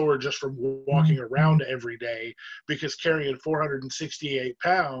be sore just from walking around every day because carrying 468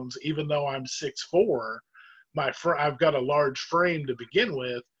 pounds, even though I'm 6'4", I've got a large frame to begin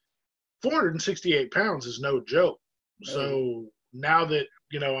with. 468 pounds is no joke. So now that,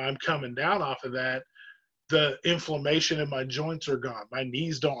 I'm coming down off of that, the inflammation in my joints are gone. My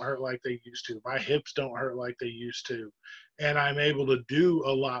knees don't hurt like they used to. My hips don't hurt like they used to. And I'm able to do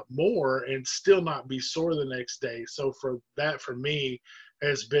a lot more and still not be sore the next day. So for me,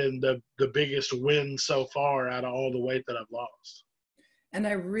 has been the biggest win so far out of all the weight that I've lost. And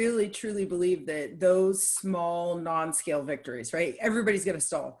I really, truly believe that those small non-scale victories, right? Everybody's going to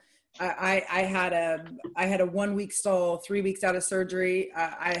stall. I had a 1 week stall, 3 weeks out of surgery.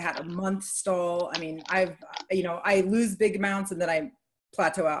 I had a month stall. I mean, I lose big amounts and then I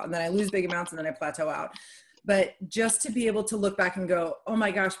plateau out, and then I lose big amounts and then I plateau out. But just to be able to look back and go, oh my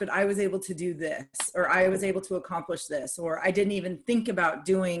gosh, but I was able to do this, or I was able to accomplish this, or I didn't even think about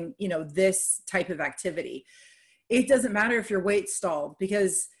doing, this type of activity. It doesn't matter if your weight stalled,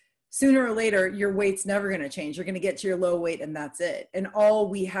 because sooner or later, your weight's never going to change. You're going to get to your low weight and that's it. And all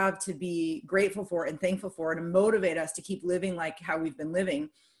we have to be grateful for and thankful for, and to motivate us to keep living like how we've been living,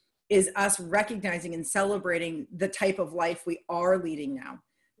 is us recognizing and celebrating the type of life we are leading now,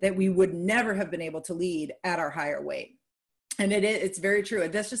 that we would never have been able to lead at our higher weight. And it's very true.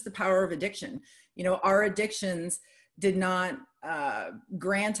 That's just the power of addiction. Our addictions did not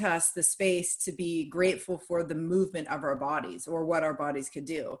grant us the space to be grateful for the movement of our bodies or what our bodies could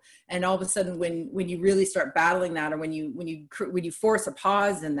do. And all of a sudden, when you really start battling that, or when you force a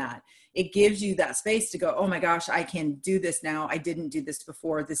pause in that, it gives you that space to go, oh my gosh, I can do this now. I didn't do this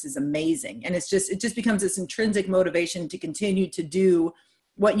before. This is amazing. And it just becomes this intrinsic motivation to continue to do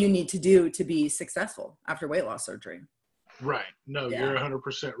what you need to do to be successful after weight loss surgery. Right. No, yeah. You're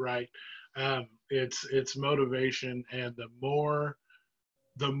 100% right. It's motivation, and the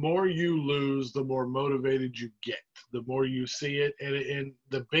more you lose, the more motivated you get, the more you see it. And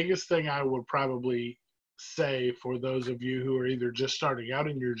the biggest thing I would probably say for those of you who are either just starting out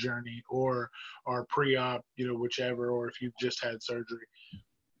in your journey or are pre-op, whichever, or if you've just had surgery,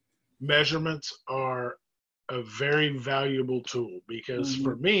 measurements are a very valuable tool, because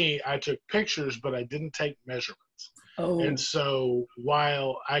for me, I took pictures, but I didn't take measurements. Oh. And so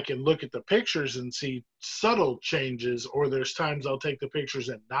while I can look at the pictures and see subtle changes, or there's times I'll take the pictures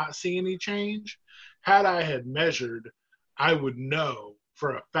and not see any change, had I had measured, I would know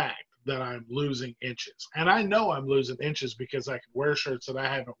for a fact that I'm losing inches. And I know I'm losing inches because I can wear shirts that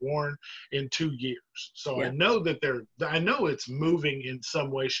I haven't worn in 2 years. So yeah. I know it's moving in some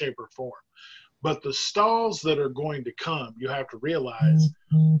way, shape, or form. But the stalls that are going to come, you have to realize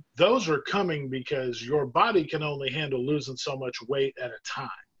those are coming because your body can only handle losing so much weight at a time.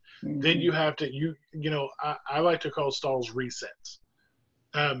 Then you have to, I like to call stalls resets,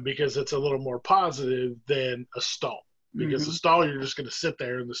 because it's a little more positive than a stall. Because a stall, you're just going to sit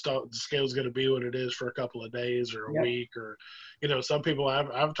there, and the scale is going to be what it is for a couple of days or a week, or, some people,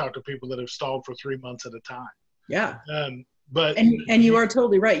 I've talked to people that have stalled for 3 months at a time. Yeah. But you are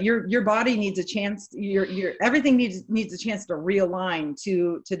totally right. Your body needs a chance. Everything needs a chance to realign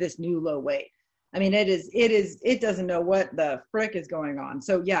to this new low weight. I mean, it doesn't know what the frick is going on.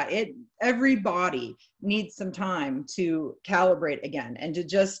 So yeah, every body needs some time to calibrate again and to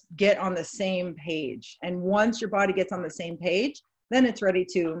just get on the same page. And once your body gets on the same page, then it's ready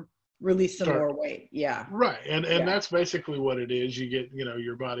to release some more weight. Yeah. Right. And that's basically what it is. You get,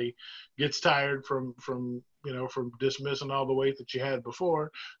 your body gets tired from dismissing all the weight that you had before.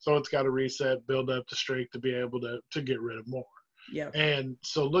 So it's got to reset, build up the strength to be able to get rid of more. Yeah. And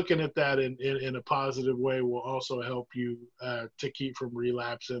so looking at that in a positive way will also help you to keep from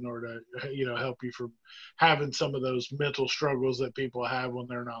relapsing, or to, help you from having some of those mental struggles that people have when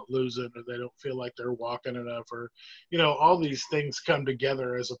they're not losing, or they don't feel like they're walking enough, or, all these things come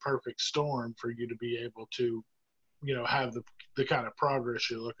together as a perfect storm for you to be able to, have the kind of progress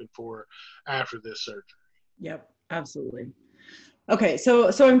you're looking for after this surgery. Yep, absolutely. Okay.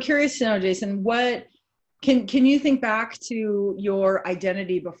 So I'm curious to know, Jason, what, Can you think back to your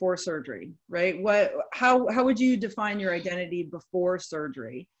identity before surgery, right? How would you define your identity before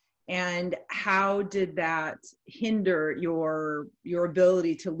surgery, and how did that hinder your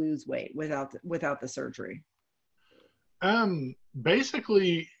ability to lose weight without the surgery?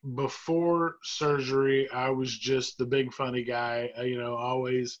 Basically before surgery, I was just the big funny guy,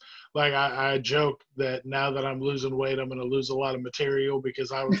 always like I joke that now that I'm losing weight, I'm going to lose a lot of material,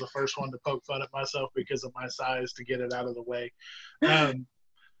 because I was the first one to poke fun at myself because of my size to get it out of the way.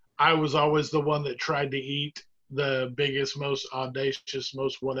 I was always the one that tried to eat the biggest, most audacious,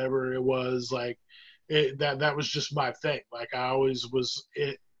 most whatever it was, like, that was just my thing. Like I always was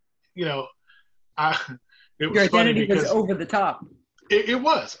it, you know, I, it Your was funny identity was because over the top. it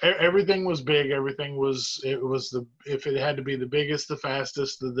was. Everything was big. Everything was. It was the. If it had to be the biggest, the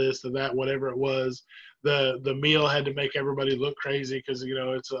fastest, the this, the that, whatever it was, the meal had to make everybody look crazy because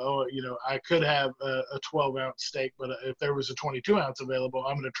it's I could have a 12-ounce steak, but if there was a 22-ounce available,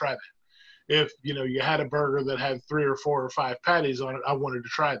 I'm going to try that. If you had a burger that had 3 or 4 or 5 patties on it, I wanted to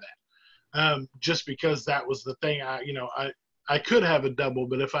try that. Just because that was the thing. I could have a double,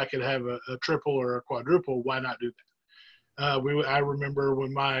 but if I could have a triple or a quadruple, why not do that? I remember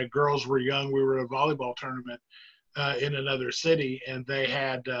when my girls were young, we were at a volleyball tournament in another city, and they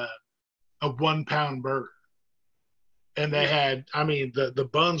had a 1-pound burger, and they had, I mean, the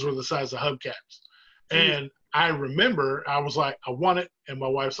buns were the size of hubcaps, and I remember I was like, I want it, and my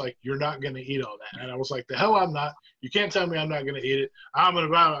wife's like, you're not going to eat all that, and I was like, the hell I'm not. You can't tell me I'm not going to eat it. I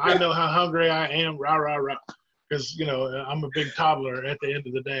know how hungry I am, rah rah rah, because I'm a big toddler at the end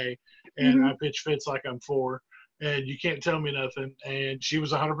of the day, and I pitch fits like I'm 4. And you can't tell me nothing. And she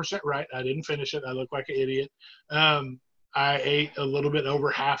was 100% right. I didn't finish it. I looked like an idiot. I ate a little bit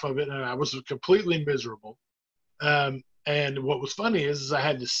over half of it, and I was completely miserable. And what was funny is I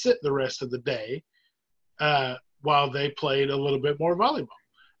had to sit the rest of the day while they played a little bit more volleyball.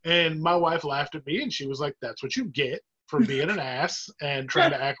 And my wife laughed at me, and she was like, that's what you get for being an ass and trying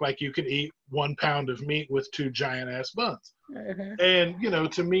to act like you could eat 1 pound of meat with 2 giant-ass buns. And,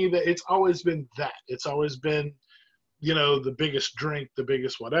 to me, that it's always been that. It's always been – the biggest drink, the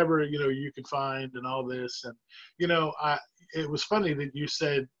biggest whatever, you could find and all this. And, it was funny that you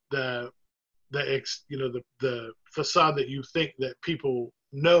said the facade that you think that people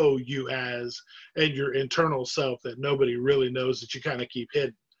know you as and your internal self that nobody really knows that you kind of keep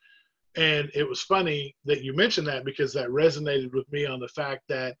hidden. And it was funny that you mentioned that because that resonated with me on the fact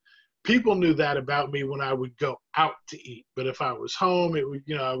that people knew that about me when I would go out to eat. But if I was home, it would,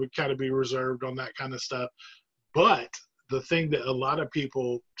 I would kind of be reserved on that kind of stuff. But the thing that a lot of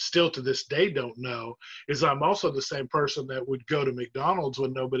people still to this day don't know is I'm also the same person that would go to McDonald's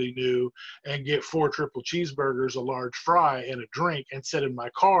when nobody knew and get 4 triple cheeseburgers, a large fry, and a drink and sit in my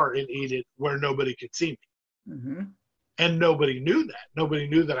car and eat it where nobody could see me. And nobody knew that. Nobody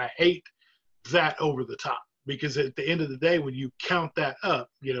knew that I ate that over the top because at the end of the day, when you count that up,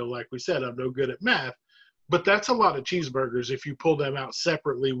 like we said, I'm no good at math, but that's a lot of cheeseburgers. If you pull them out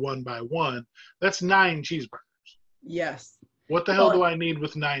separately one by one, that's 9 cheeseburgers. Yes. What the hell do I need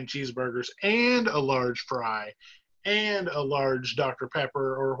with 9 cheeseburgers and a large fry and a large Dr.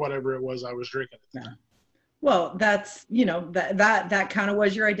 Pepper or whatever it was I was drinking? Yeah. Well, that's, that kind of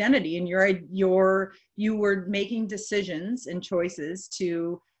was your identity, and you were making decisions and choices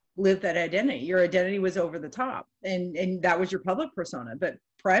to live that identity. Your identity was over the top, and that was your public persona, but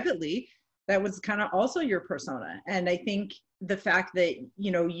privately, that was kind of also your persona. And I think the fact that,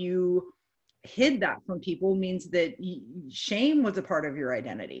 you hid that from people means that shame was a part of your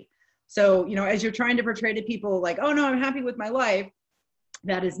identity. So, as you're trying to portray to people like, oh no, I'm happy with my life,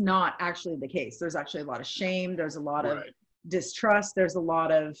 that is not actually the case. There's actually a lot of shame. There's a lot of distrust. There's a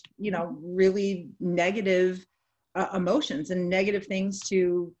lot of, really negative emotions and negative things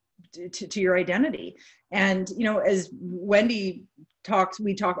to your identity. And, as Wendy talks,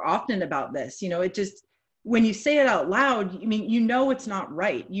 we talk often about this, it just, when you say it out loud, I mean, it's not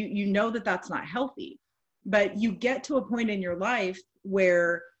right. You know that that's not healthy, but you get to a point in your life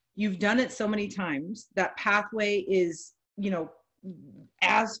where you've done it so many times, that pathway is,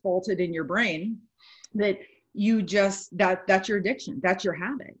 asphalted in your brain that you just, that's your addiction. That's your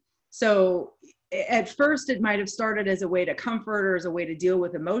habit. So at first it might've started as a way to comfort or as a way to deal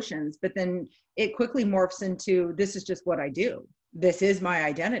with emotions, but then it quickly morphs into, this is just what I do. This is my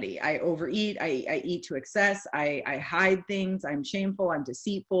identity. I overeat. I eat to excess. I hide things. I'm shameful. I'm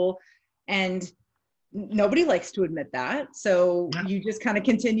deceitful. And nobody likes to admit that. So you just kind of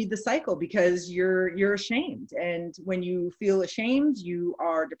continue the cycle because you're ashamed. And when you feel ashamed, you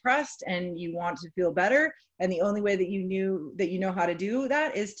are depressed and you want to feel better. And the only way that you know how to do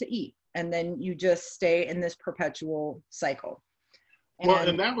that is to eat. And then you just stay in this perpetual cycle.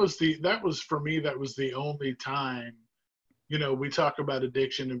 And that was for me, that was the only time, we talk about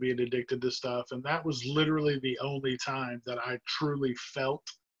addiction and being addicted to stuff. And that was literally the only time that I truly felt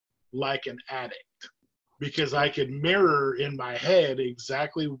like an addict, because I could mirror in my head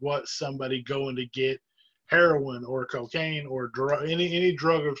exactly what somebody going to get heroin or cocaine or any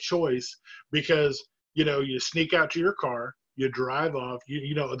drug of choice, because, you sneak out to your car, you drive off,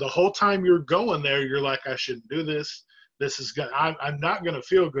 the whole time you're going there, you're like, I shouldn't do this. I'm not going to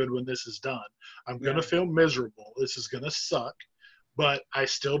feel good when this is done. I'm going to feel miserable. This is going to suck, but I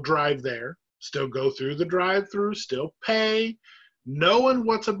still drive there. still go through the drive-through, still pay, knowing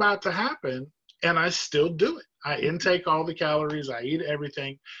what's about to happen, and I still do it. I intake all the calories, I eat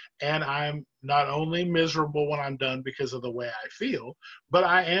everything, and I'm not only miserable when I'm done because of the way I feel, but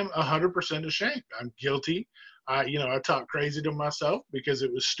I am 100% ashamed. I'm guilty. I talk crazy to myself because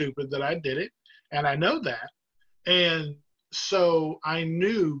it was stupid that I did it, and I know that. And so I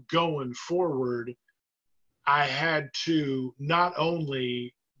knew going forward, I had to not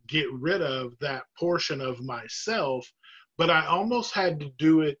only get rid of that portion of myself, but I almost had to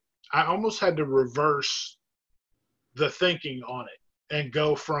do it. I almost had to reverse the thinking on it and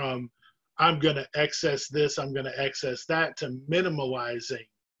go from I'm going to excess this, I'm going to excess that, to minimalizing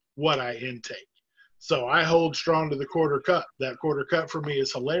what I intake. So I hold strong to the quarter cup. That quarter cup for me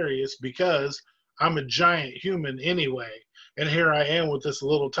is hilarious because I'm a giant human anyway. And here I am with this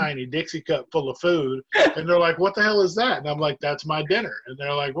little tiny Dixie cup full of food. And they're like, what the hell is that? And I'm like, that's my dinner. And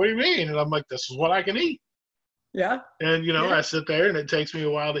they're like, what do you mean? And I'm like, this is what I can eat. Yeah. And, I sit there and it takes me a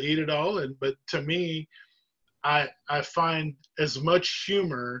while to eat it all. But to me, I find as much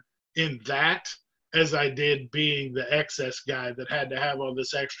humor in that as I did being the excess guy that had to have all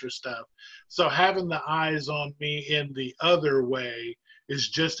this extra stuff. So having the eyes on me in the other way is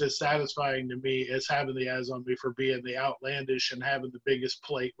just as satisfying to me as having the eyes on me for being the outlandish and having the biggest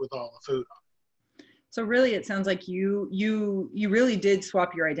plate with all the food on. So really, it sounds like you really did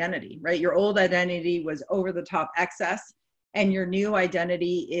swap your identity, right? Your old identity was over the top excess, and your new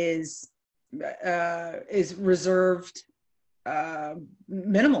identity is reserved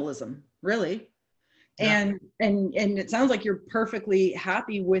minimalism, really. Yeah. And it sounds like you're perfectly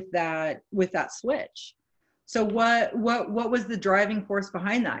happy with that switch. So what was the driving force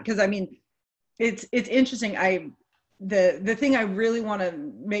behind that? Because I mean, it's interesting. The thing I really want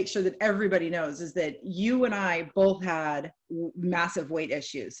to make sure that everybody knows is that you and I both had massive weight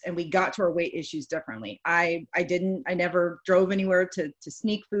issues, and we got to our weight issues differently. I never drove anywhere to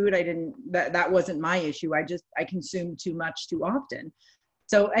sneak food. That wasn't my issue. I consumed too much too often.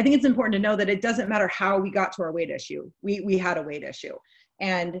 So I think it's important to know that it doesn't matter how we got to our weight issue. We had a weight issue,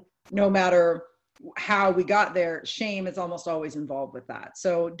 and no matter how we got there, shame is almost always involved with that.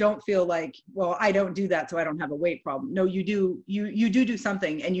 So don't feel like, well, I don't do that, so I don't have a weight problem. No, you do. You do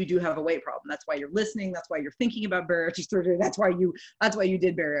something, and you do have a weight problem. That's why you're listening. That's why you're thinking about bariatric surgery. That's why you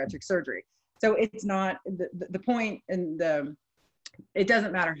did bariatric surgery. So it's not the point, and it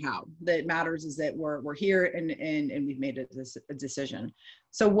doesn't matter how. That matters is that we're here and we've made a decision.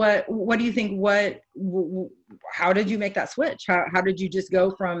 So what do you think? How did you make that switch? How did you just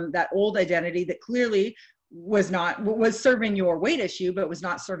go from that old identity that clearly was serving your weight issue, but was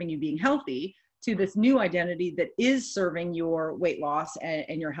not serving you being healthy, to this new identity that is serving your weight loss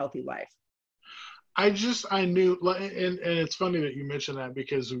and your healthy life? I knew, and it's funny that you mentioned that,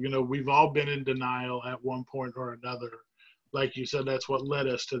 because, we've all been in denial at one point or another. Like you said, that's what led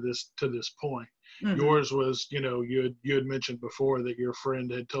us to this point. Mm-hmm. Yours was, you had mentioned before that your friend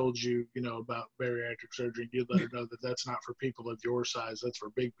had told you, about bariatric surgery. You'd let her know that that's not for people of your size. That's for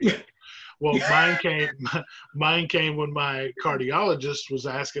big people. Well, mine came when my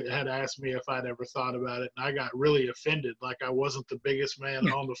cardiologist had asked me if I'd ever thought about it. And I got really offended. Like I wasn't the biggest man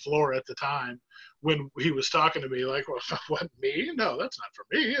on the floor at the time when he was talking to me. Like, well, what, me? No, that's not for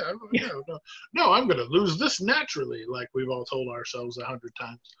me. No, I'm going to lose this naturally. Like we've all told ourselves 100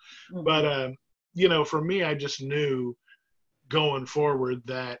 times. Mm-hmm. But, for me, I just knew going forward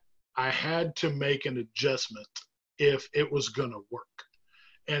that I had to make an adjustment if it was going to work.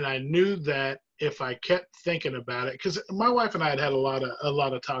 And I knew that if I kept thinking about it, because my wife and I had a lot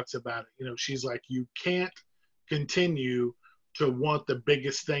of talks about it. She's like, you can't continue to want the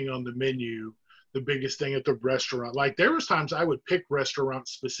biggest thing on the menu, the biggest thing at the restaurant. Like there was times I would pick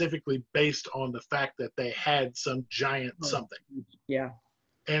restaurants specifically based on the fact that they had some giant something. Yeah.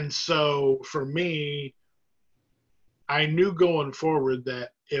 And so for me, I knew going forward that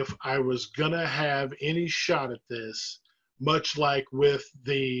if I was going to have any shot at this, much like with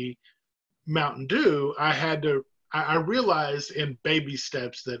the Mountain Dew, I realized in baby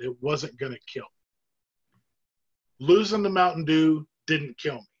steps that it wasn't going to kill me. Losing the Mountain Dew didn't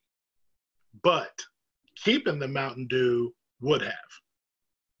kill me, but keeping the Mountain Dew would have.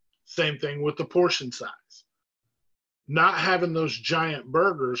 Same thing with the portion size. Not having those giant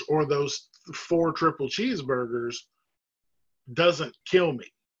burgers or those 4 triple cheeseburgers doesn't kill me,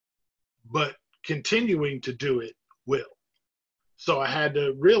 but continuing to do it will. So I had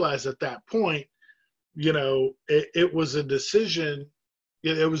to realize at that point, it was a decision.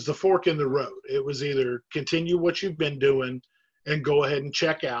 It was the fork in the road. It was either continue what you've been doing and go ahead and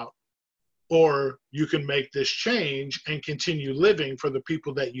check out, or you can make this change and continue living for the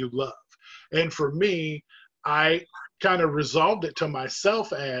people that you love. And for me, I kind of resolved it to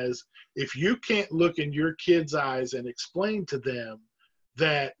myself as, if you can't look in your kids' eyes and explain to them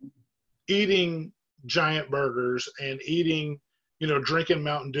that eating giant burgers and eating, drinking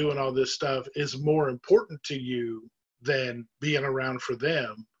Mountain Dew and all this stuff is more important to you than being around for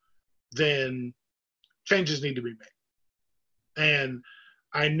them, then changes need to be made. And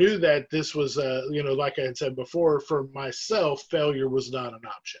I knew that this was, like I had said before, for myself, failure was not an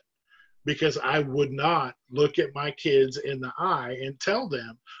option, because I would not look at my kids in the eye and tell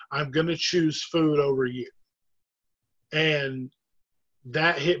them, I'm going to choose food over you. And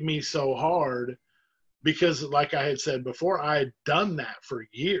that hit me so hard, because like I had said before, I had done that for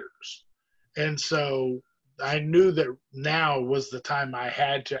years. And so I knew that now was the time I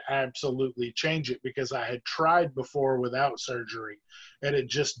had to absolutely change it, because I had tried before without surgery and it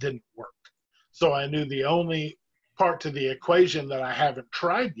just didn't work. So I knew the only part to the equation that I haven't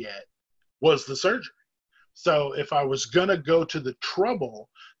tried yet was the surgery. So if I was going to go to the trouble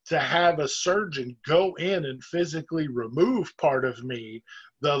to have a surgeon go in and physically remove part of me,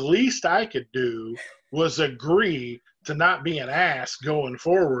 the least I could do was agree to not be an ass going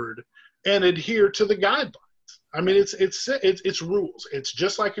forward and adhere to the guidelines. I mean, it's rules. It's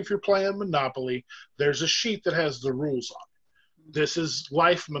just like if you're playing Monopoly, there's a sheet that has the rules on it. This is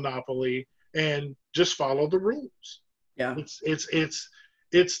life Monopoly, and just follow the rules. Yeah.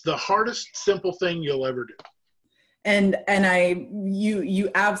 It's the hardest simple thing you'll ever do. And you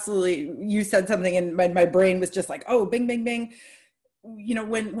absolutely, you said something and my brain was just like, oh, bing, bing, bing.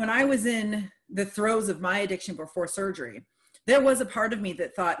 When I was in the throes of my addiction before surgery, there was a part of me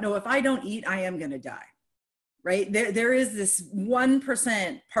that thought, no, if I don't eat, I am going to die. Right? There is this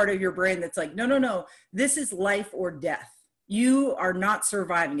 1% part of your brain that's like, no, this is life or death. You are not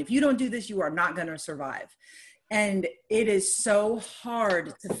surviving. If you don't do this, you are not going to survive. And it is so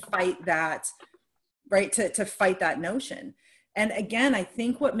hard to fight that, right? To fight that notion. And again, I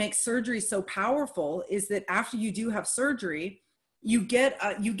think what makes surgery so powerful is that after you do have surgery, you get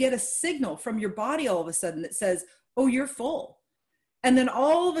a signal from your body all of a sudden that says, oh, you're full. And then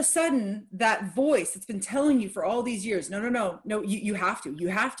all of a sudden, that voice that's been telling you for all these years, no, you have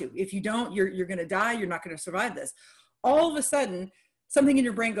to. If you don't, you're going to die. You're not going to survive this. All of a sudden, something in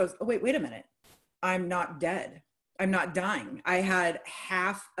your brain goes, oh, wait a minute. I'm not dead. I'm not dying. I had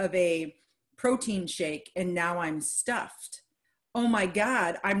half of a protein shake and now I'm stuffed. Oh my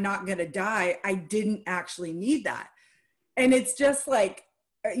God, I'm not going to die. I didn't actually need that. And it's just like,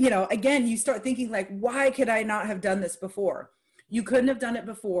 again, you start thinking like, why could I not have done this before? You couldn't have done it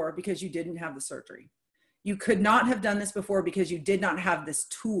before because you didn't have the surgery. You could not have done this before because you did not have this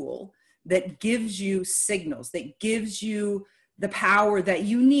tool that gives you signals, that gives you the power that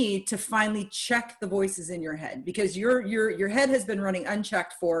you need to finally check the voices in your head, because your head has been running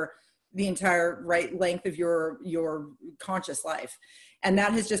unchecked for the entire right length of your conscious life. And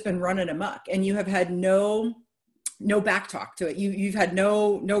that has just been running amok, and you have had no back talk to it. You've had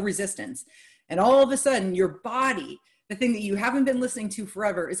no resistance. And all of a sudden your body, the thing that you haven't been listening to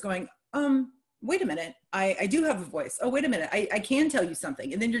forever, is going, wait a minute, I do have a voice. Oh, wait a minute, I can tell you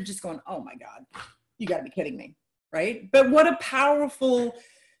something. And then you're just going, oh my God, you gotta be kidding me, right? But what a powerful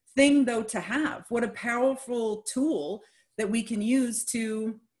thing though to have, what a powerful tool that we can use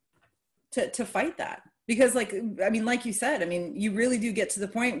to fight that. Because like you said, you really do get to the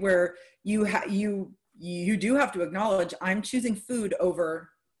point where you do have to acknowledge, I'm choosing food over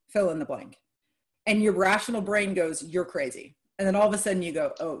fill in the blank. And your rational brain goes, you're crazy. And then all of a sudden you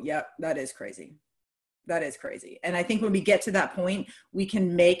go, oh, yeah, that is crazy. That is crazy. And I think when we get to that point, we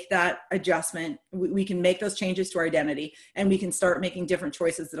can make that adjustment. We can make those changes to our identity, and we can start making different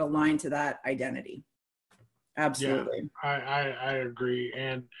choices that align to that identity. Absolutely. Yeah, I agree.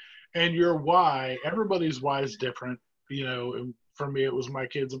 And your why, everybody's why is different. For me, it was my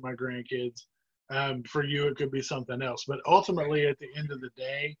kids and my grandkids. For you, it could be something else. But ultimately, at the end of the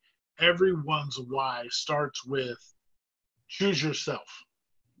day, everyone's why starts with choose yourself.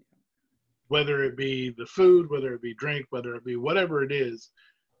 Whether it be the food, whether it be drink, whether it be whatever it is,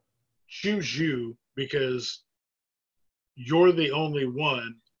 choose you, because you're the only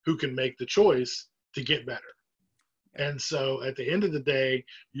one who can make the choice to get better. And so at the end of the day,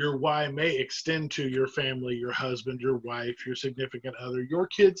 your why may extend to your family, your husband, your wife, your significant other, your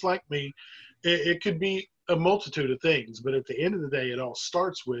kids like me. It could be a multitude of things, but at the end of the day, it all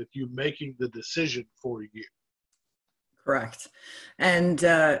starts with you making the decision for you. Correct. And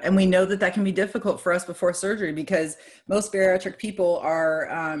we know that can be difficult for us before surgery, because most bariatric people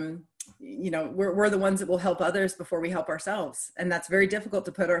are, we're the ones that will help others before we help ourselves. And that's very difficult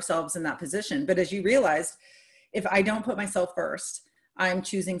to put ourselves in that position. But as you realized, if I don't put myself first, I'm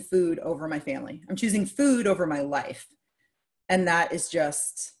choosing food over my family. I'm choosing food over my life. And that is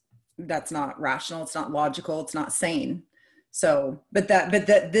just, that's not rational. It's not logical. It's not sane. So, but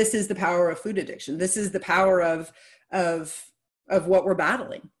this is the power of food addiction. This is the power of what we're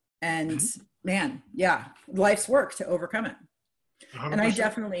battling. And man, yeah, life's work to overcome it. 100%. And I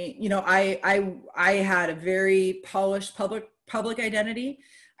definitely, you know, I had a very polished public identity.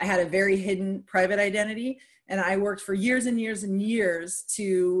 I had a very hidden private identity. And I worked for years and years and years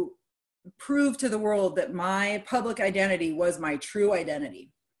to prove to the world that my public identity was my true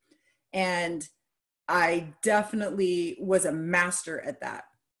identity. And I definitely was a master at that.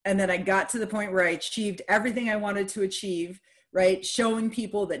 And then I got to the point where I achieved everything I wanted to achieve, right? Showing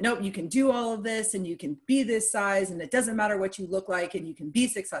people that, nope, you can do all of this and you can be this size and it doesn't matter what you look like and you can be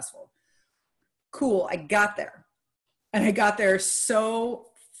successful. Cool, I got there. And I got there so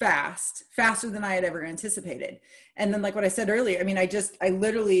fast, faster than I had ever anticipated. And then like what I said earlier, I mean, I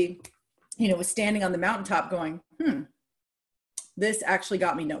literally, you know, was standing on the mountaintop going, this actually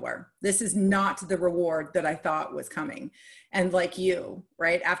got me nowhere. This is not the reward that I thought was coming. And like you,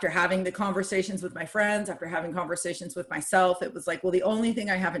 right? After having the conversations with my friends, after having conversations with myself, it was like, well, the only thing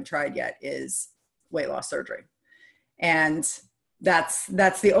I haven't tried yet is weight loss surgery. And that's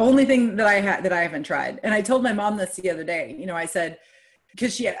the only thing that I haven't tried. And I told my mom this the other day, you know, I said,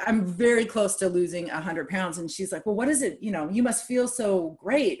 because I'm very close to losing 100 pounds. And she's like, well, what is it? You know, you must feel so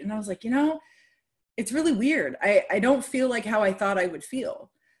great. And I was like, you know, it's really weird. I don't feel like how I thought I would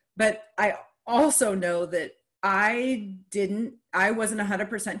feel, but I also know that I wasn't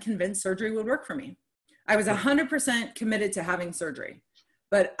 100% convinced surgery would work for me. I was 100% committed to having surgery,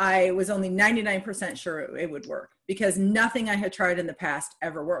 but I was only 99% sure it would work because nothing I had tried in the past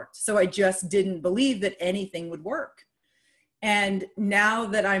ever worked. So I just didn't believe that anything would work. And now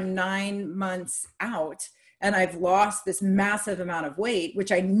that I'm 9 months out, and I've lost this massive amount of weight,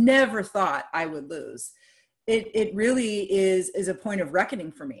 which I never thought I would lose. It really is a point of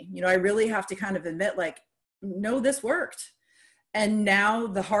reckoning for me. You know, I really have to kind of admit, like, no, this worked. And now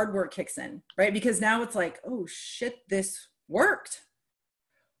the hard work kicks in, right? Because now it's like, oh shit, this worked.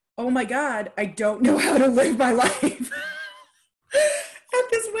 Oh my God, I don't know how to live my life at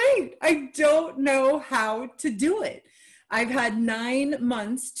this weight. I don't know how to do it. I've had 9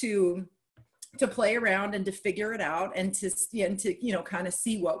 months to play around and to figure it out and to you know, kind of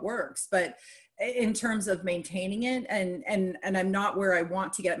see what works. But in terms of maintaining it and I'm not where I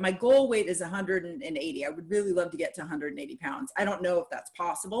want to get. My goal weight is 180. I would really love to get to 180 pounds. I don't know if that's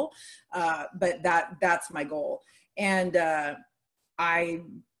possible, but that's my goal. And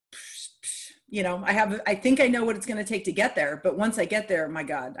you know, I think I know what it's going to take to get there, but once I get there, my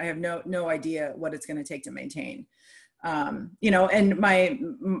God, I have no idea what it's going to take to maintain. You know, and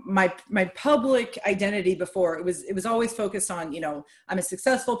my public identity before it was always focused on, you know, I'm a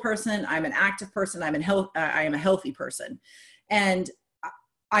successful person, I'm an active person, I am a healthy person. And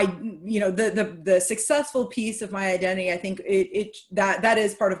you know, the successful piece of my identity, I think that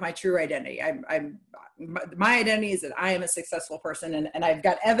is part of my true identity. My identity is that I am a successful person and I've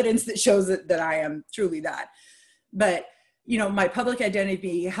got evidence that shows that I am truly that. But, you know, my public identity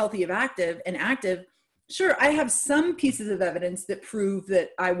being healthy and active, sure, I have some pieces of evidence that prove that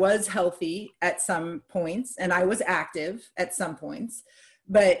I was healthy at some points and I was active at some points,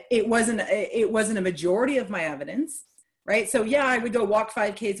 but it wasn't a majority of my evidence, right? So yeah, I would go walk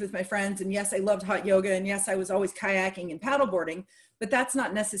 5Ks with my friends, and yes, I loved hot yoga, and yes, I was always kayaking and paddleboarding, but that's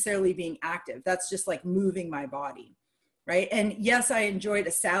not necessarily being active. That's just like moving my body, right? And yes, I enjoyed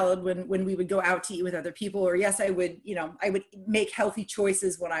a salad when we would go out to eat with other people, or yes, I would make healthy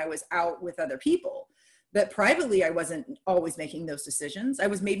choices when I was out with other people. But privately, I wasn't always making those decisions. I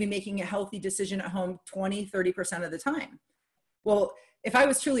was maybe making a healthy decision at home 20, 30% of the time. Well, if I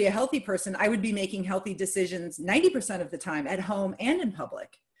was truly a healthy person, I would be making healthy decisions 90% of the time at home and in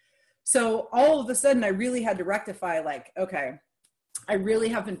public. So all of a sudden, I really had to rectify, like, okay, I really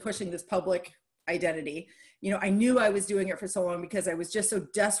have been pushing this public identity. You know, I knew I was doing it for so long because I was just so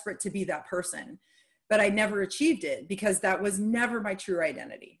desperate to be that person. But I never achieved it because that was never my true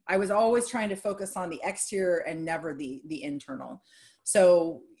identity. I was always trying to focus on the exterior and never the internal.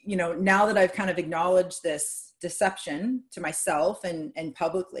 So, you know, now that I've kind of acknowledged this deception to myself and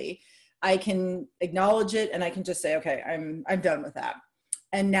publicly, I can acknowledge it and I can just say, okay, I'm done with that.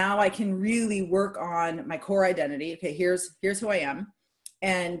 And now I can really work on my core identity. Okay, here's who I am.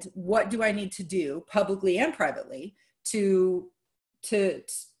 And what do I need to do publicly and privately to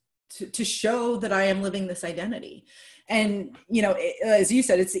show that I am living this identity. And, you know, as you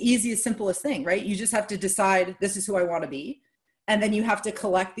said, it's the easiest, simplest thing, right? You just have to decide this is who I want to be. And then you have to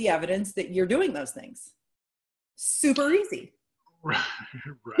collect the evidence that you're doing those things. Super easy. Right.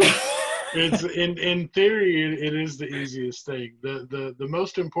 Right. It's in theory, it is the easiest thing. The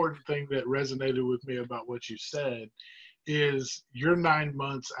most important thing that resonated with me about what you said is you're 9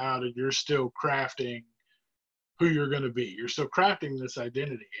 months out and you're still crafting who you're going to be. You're still crafting this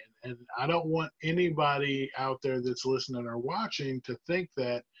identity. And I don't want anybody out there that's listening or watching to think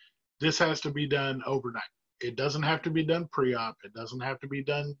that this has to be done overnight. It doesn't have to be done pre-op. It doesn't have to be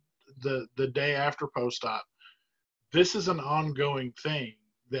done the day after post-op. This is an ongoing thing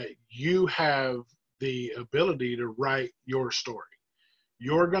that you have the ability to write your story.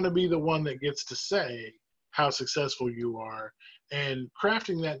 You're going to be the one that gets to say how successful you are. And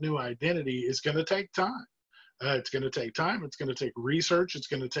crafting that new identity is going to take time. It's going to take time. It's going to take research. It's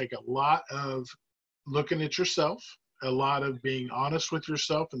going to take a lot of looking at yourself, a lot of being honest with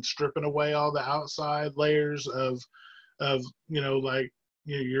yourself and stripping away all the outside layers of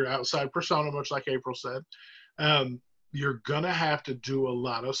your outside persona, much like April said. You're going to have to do a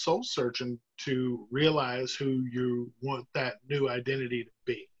lot of soul searching to realize who you want that new identity to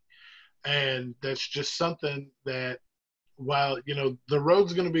be. And that's just something that, while, the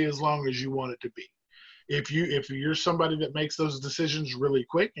road's going to be as long as you want it to be. If you're somebody that makes those decisions really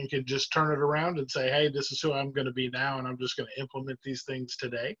quick and can just turn it around and say, hey, this is who I'm going to be now, and I'm just going to implement these things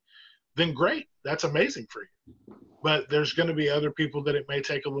today, then great. That's amazing for you. But there's going to be other people that it may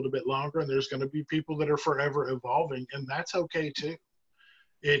take a little bit longer, and there's going to be people that are forever evolving, and that's okay too.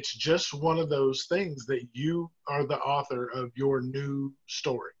 It's just one of those things that you are the author of your new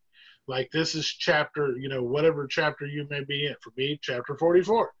story. Like, this is chapter, whatever chapter you may be in. For me, chapter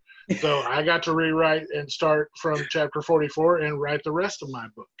 44. So I got to rewrite and start from chapter 44 and write the rest of my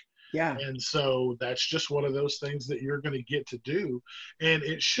book. Yeah. And so that's just one of those things that you're going to get to do. And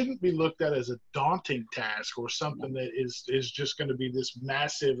it shouldn't be looked at as a daunting task or something that is just going to be this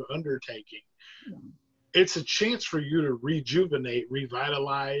massive undertaking. It's a chance for you to rejuvenate,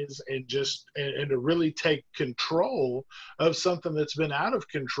 revitalize, and to really take control of something that's been out of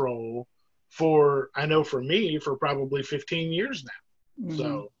control for, I know for me, for probably 15 years now. Mm-hmm.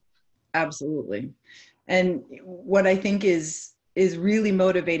 So. Absolutely. And what I think is really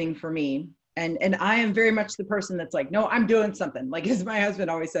motivating for me, and I am very much the person that's like, no, I'm doing something. Like, as my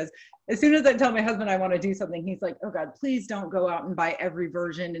husband always says, as soon as I tell my husband I want to do something, he's like, oh God, please don't go out and buy every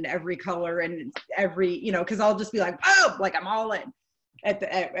version and every color and every, because I'll just be like, oh, like I'm all in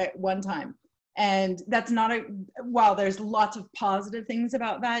at one time. And that's not while there's lots of positive things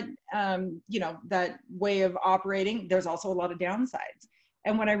about that, that way of operating, there's also a lot of downsides.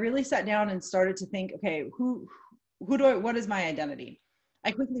 And when I really sat down and started to think, okay, what is my identity?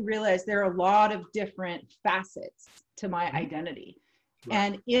 I quickly realized there are a lot of different facets to my identity. Right.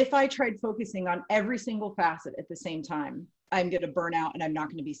 And if I tried focusing on every single facet at the same time, I'm going to burn out and I'm not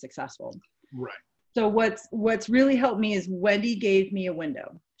going to be successful. Right. So what's really helped me is Wendy gave me a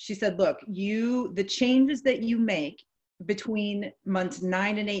window. She said, look, the changes that you make between months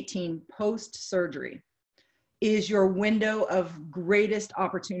 9 and 18 post-surgery is your window of greatest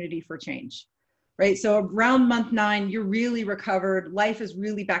opportunity for change, right? So around month 9, you're really recovered. Life is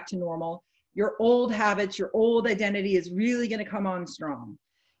really back to normal. Your old habits, your old identity is really going to come on strong.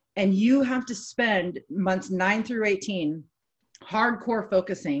 And you have to spend months 9 through 18 hardcore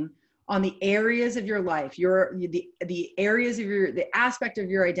focusing on the areas of your life, the areas of the aspect of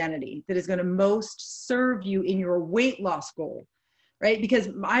your identity that is going to most serve you in your weight loss goal. Right? Because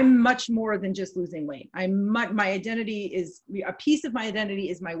I'm much more than just losing weight. My identity is, a piece of my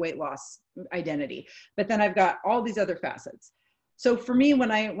identity is my weight loss identity, but then I've got all these other facets. So for me, when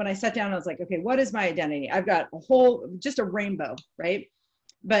I sat down, I was like, okay, what is my identity? I've got just a rainbow, right?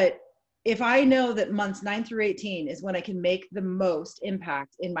 But if I know that months 9 through 18 is when I can make the most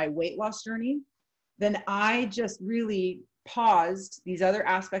impact in my weight loss journey, then I just really paused these other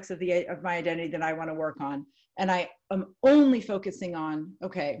aspects of my identity that I want to work on. And I am only focusing on,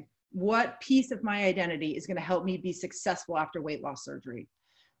 okay, what piece of my identity is going to help me be successful after weight loss surgery?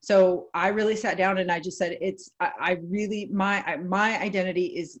 So I really sat down and I just said, my identity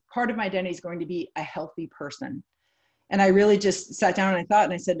is, part of my identity is going to be a healthy person. And I really just sat down and I thought,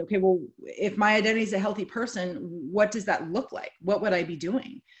 and I said, okay, well, if my identity is a healthy person, what does that look like? What would I be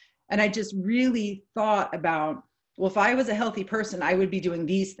doing? And I just really thought about, well, if I was a healthy person, I would be doing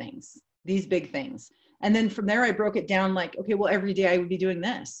these things, these big things. And then from there, I broke it down like, okay, well, every day I would be doing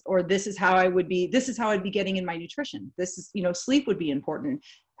this, or this is how I'd be getting in my nutrition. This is, sleep would be important.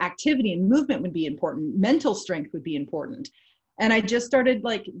 Activity and movement would be important. Mental strength would be important. And I just started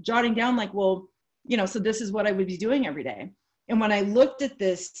like jotting down like, well, so this is what I would be doing every day. And when I looked at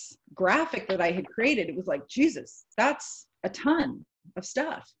this graphic that I had created, it was like, Jesus, that's a ton of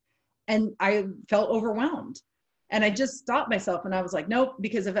stuff. And I felt overwhelmed. And I just stopped myself and I was like, nope,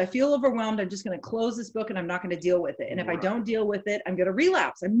 because if I feel overwhelmed, I'm just going to close this book and I'm not going to deal with it. And if I don't deal with it, I'm going to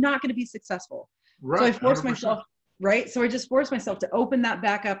relapse. I'm not going to be successful. Right. So I forced 100%. Myself, right? So I just forced myself to open that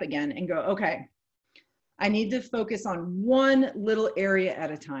back up again and go, okay, I need to focus on one little area at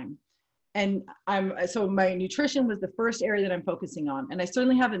a time. And so my nutrition was the first area that I'm focusing on. And I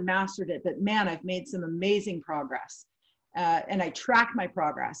certainly haven't mastered it, but man, I've made some amazing progress. And I track my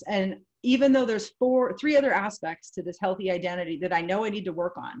progress. And even though there's three other aspects to this healthy identity that I know I need to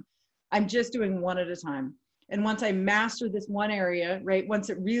work on, I'm just doing one at a time. And once I master this one area, right, once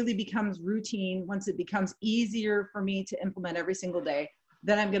it really becomes routine, once it becomes easier for me to implement every single day,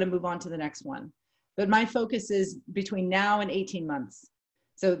 then I'm going to move on to the next one. But my focus is between now and 18 months.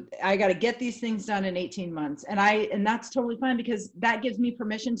 So I got to get these things done in 18 months. And that's totally fine, because that gives me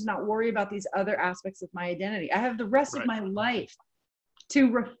permission to not worry about these other aspects of my identity. I have the rest of my life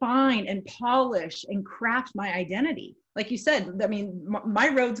to refine and polish and craft my identity. Like you said, I mean, my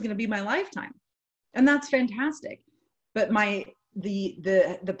road's going to be my lifetime, and that's fantastic. But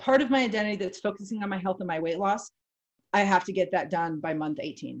the part of my identity that's focusing on my health and my weight loss, I have to get that done by month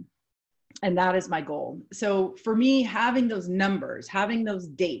 18. And that is my goal. So for me, having those numbers, having those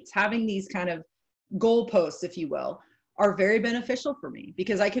dates, having these kind of goalposts, if you will, are very beneficial for me,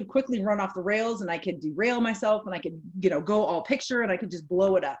 because I could quickly run off the rails and I could derail myself and I could, go all picture and I could just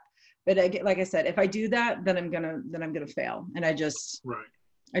blow it up. But like I said, if I do that, then I'm gonna fail. And I just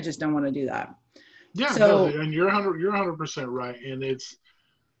don't want to do that. Yeah. So, and you're 100% right. And it's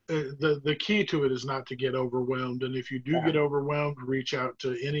the key to it is not to get overwhelmed. And if you do get overwhelmed, reach out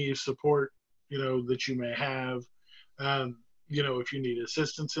to any support, that you may have. If you need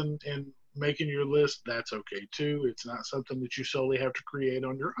assistance in making your list, that's okay too. It's not something that you solely have to create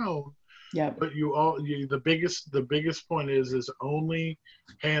on your own. Yeah. But the biggest point is only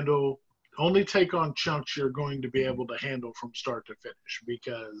take on chunks you're going to be able to handle from start to finish.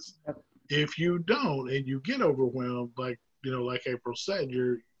 Because if you don't and you get overwhelmed, like April said,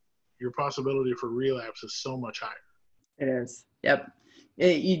 your possibility for relapse is so much higher. It is. Yep.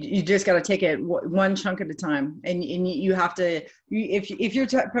 You just got to take it one chunk at a time, and you have to. If your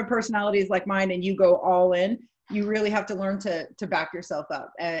personality is like mine and you go all in, you really have to learn to back yourself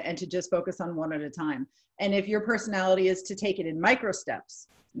up and to just focus on one at a time. And if your personality is to take it in micro steps,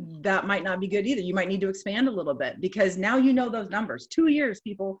 that might not be good either. You might need to expand a little bit, because now you know those numbers. 2 years,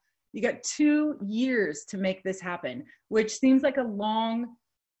 people. You got 2 years to make this happen, which seems like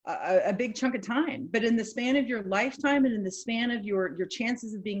a big chunk of time, but in the span of your lifetime and in the span of your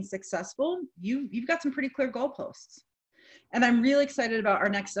chances of being successful, you've got some pretty clear goalposts. And I'm really excited about our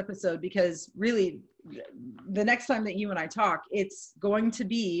next episode, because really the next time that you and I talk, it's going to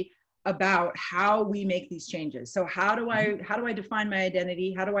be about how we make these changes. So how do I define my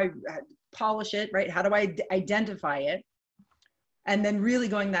identity? How do I polish it, right? How do I identify it? And then really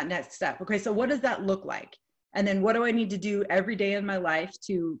going that next step. Okay, so what does that look like? And then what do I need to do every day in my life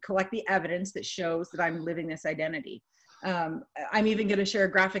to collect the evidence that shows that I'm living this identity? I'm even going to share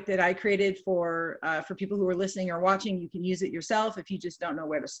a graphic that I created for people who are listening or watching. You can use it yourself if you just don't know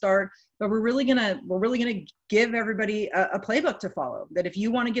where to start. But we're really gonna give everybody a playbook to follow. That if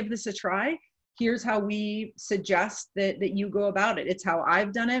you want to give this a try, here's how we suggest that you go about it. It's how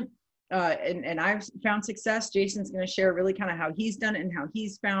I've done it, and I've found success. Jason's going to share really kind of how he's done it and how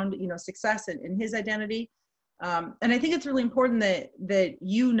he's found success in his identity. And I think it's really important that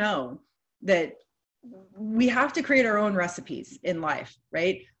that we have to create our own recipes in life,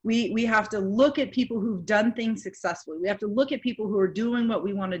 right? We have to look at people who've done things successfully. We have to look at people who are doing what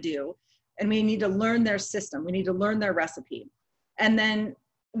we want to do, and we need to learn their system. We need to learn their recipe. And then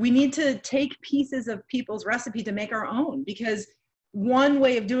we need to take pieces of people's recipe to make our own, because one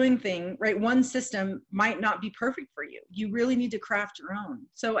way of doing things, right? One system might not be perfect for you. You really need to craft your own.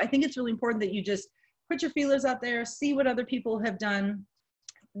 So I think it's really important that you just put your feelers out there, see what other people have done,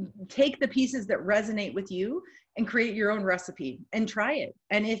 take the pieces that resonate with you and create your own recipe and try it.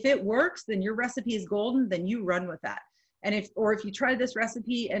 And if it works, then your recipe is golden, then you run with that. And if you try this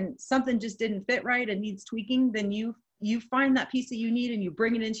recipe and something just didn't fit right and needs tweaking, then you find that piece that you need and you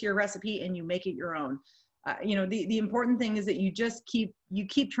bring it into your recipe and you make it your own. The important thing is that you just keep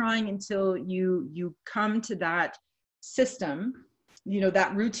trying until you come to that system,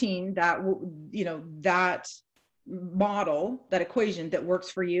 that routine, that model, that equation that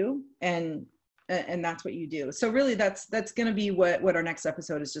works for you, and that's what you do. So really that's going to be what our next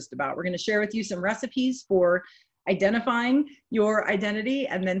episode is just about. We're going to share with you some recipes for identifying your identity,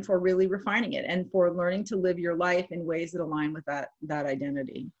 and then for really refining it, and for learning to live your life in ways that align with that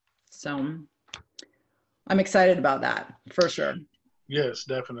identity. So I'm excited about that, for sure. Yes,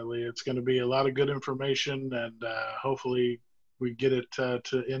 definitely. It's going to be a lot of good information, and hopefully we get it to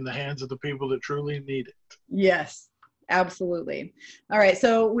in the hands of the people that truly need it. Yes, absolutely. All right,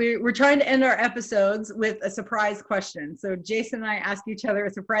 so we're trying to end our episodes with a surprise question. So Jason and I ask each other a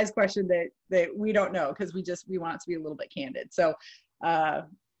surprise question that we don't know, because we want it to be a little bit candid. So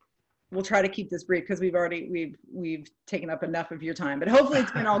we'll try to keep this brief, because we've taken up enough of your time, but hopefully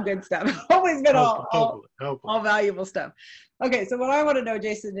it's been all good stuff. Hopefully it's been all valuable stuff. Okay, so what I want to know,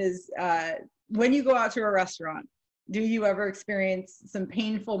 Jason, is when you go out to a restaurant, do you ever experience some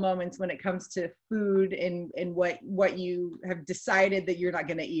painful moments when it comes to food and what you have decided that you're not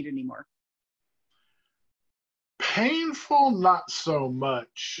going to eat anymore? Painful, not so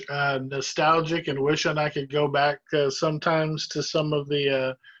much. Nostalgic and wishing I could go back sometimes to some of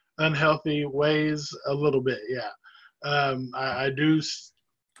the unhealthy ways a little bit. Yeah. I do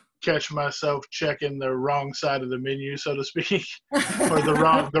catch myself checking the wrong side of the menu, so to speak, or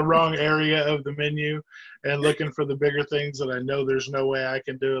the wrong area of the menu, and looking for the bigger things that I know there's no way I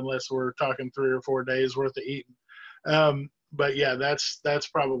can do unless we're talking 3 or 4 days worth of eating. But yeah, that's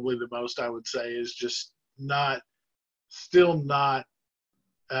probably the most I would say, is just still not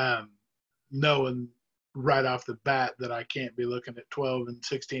knowing right off the bat that I can't be looking at 12 and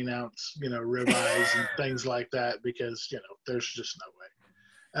 16 ounce, ribeyes and things like that, because, there's just no way.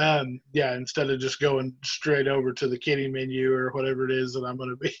 Yeah, instead of just going straight over to the kiddie menu or whatever it is that I'm going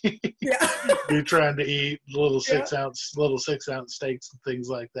to be be trying to eat little 6 ounce steaks and things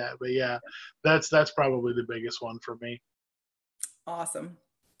like that. But yeah, that's probably the biggest one for me. Awesome.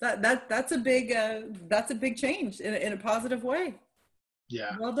 That's a big change in a positive way.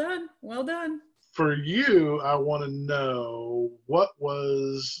 Yeah. Well done. For you, I want to know what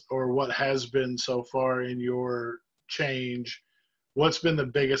was or what has been so far in your change. What's been the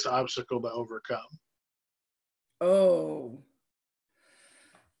biggest obstacle to overcome? Oh,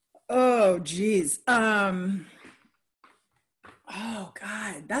 geez. Oh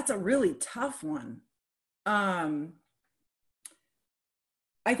God, that's a really tough one. I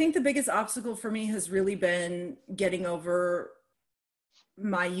think the biggest obstacle for me has really been getting over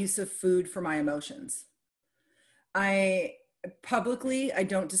my use of food for my emotions. I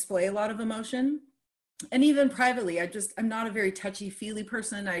don't display a lot of emotion. And even privately, I'm not a very touchy feely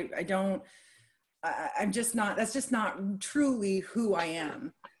person. I'm just not, that's just not truly who I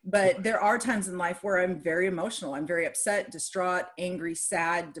am. But there are times in life where I'm very emotional. I'm very upset, distraught, angry,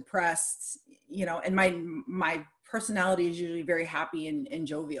 sad, depressed, and my personality is usually very happy and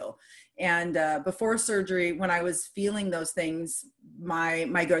jovial. And before surgery, when I was feeling those things,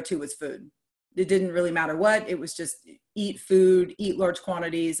 my go-to was food. It didn't really matter what, it was just eat food, eat large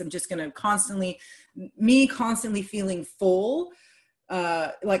quantities. I'm just going to constantly feeling full,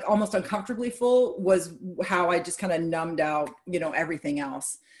 like almost uncomfortably full, was how I just kind of numbed out, everything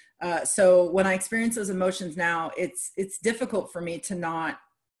else. So when I experience those emotions now, it's difficult for me to not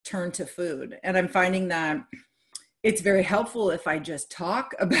turn to food. And I'm finding that it's very helpful if I just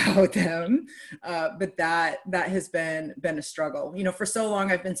talk about them. But that has been a struggle. For so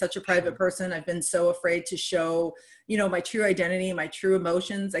long, I've been such a private person. I've been so afraid to show, my true identity, my true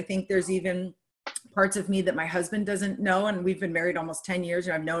emotions. I think there's even parts of me that my husband doesn't know. And we've been married almost 10 years,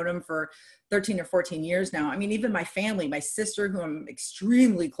 and I've known him for 13 or 14 years now. I mean, even my family, my sister, who I'm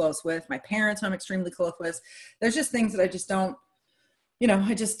extremely close with, my parents, who I'm extremely close with, there's just things that I just don't,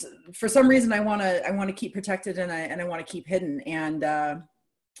 for some reason I want to keep protected, and I want to keep hidden. And, I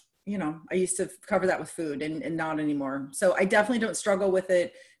used to cover that with food and not anymore. So I definitely don't struggle with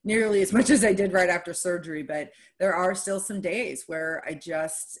it nearly as much as I did right after surgery, but there are still some days where I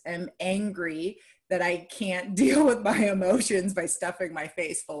just am angry that I can't deal with my emotions by stuffing my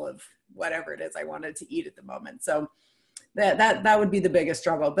face full of whatever it is I wanted to eat at the moment. So that would be the biggest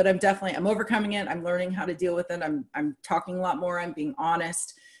struggle, but I'm overcoming it. I'm learning how to deal with it. I'm talking a lot more. I'm being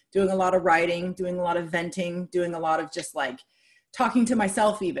honest, doing a lot of writing, doing a lot of venting, doing a lot of just like talking to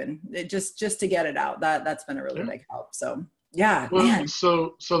myself, even just to get it out. That's been a really big help. So yeah. Well, man.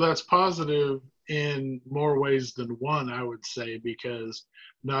 so that's positive in more ways than one, I would say, because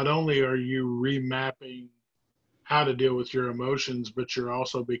not only are you remapping how to deal with your emotions, but you're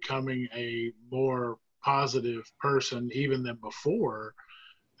also becoming a more positive person even than before.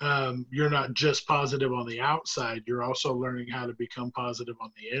 You're not just positive on the outside, you're also learning how to become positive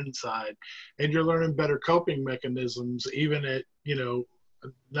on the inside, and you're learning better coping mechanisms, even at,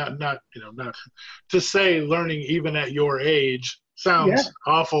 not to say learning even at your age sounds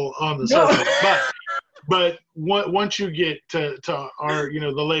awful on the surface, but once you get to our,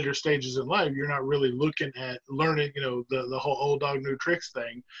 the later stages in life, you're not really looking at learning, the whole old dog new tricks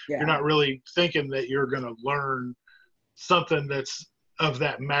thing. You're not really thinking that you're going to learn something that's of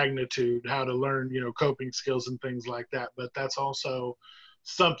that magnitude, how to learn, coping skills and things like that. But that's also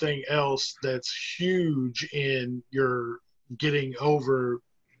something else that's huge in your getting over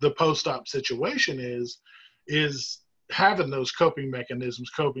the post-op situation is having those coping mechanisms,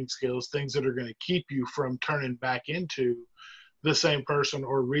 coping skills, things that are going to keep you from turning back into the same person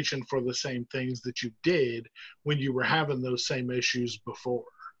or reaching for the same things that you did when you were having those same issues before.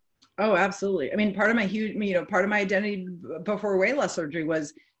 Oh, absolutely. I mean, part of my identity before weight loss surgery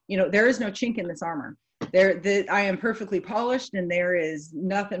was, there is no chink in this armor. I am perfectly polished and there is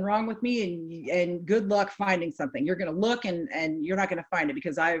nothing wrong with me, and good luck finding something. You're going to look and you're not going to find it,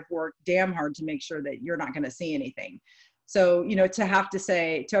 because I've worked damn hard to make sure that you're not going to see anything. So, to have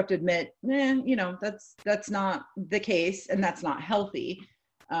to admit, that's not the case, and that's not healthy,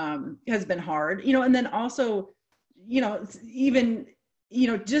 has been hard, and then also, even,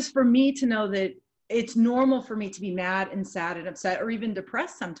 just for me to know that it's normal for me to be mad and sad and upset or even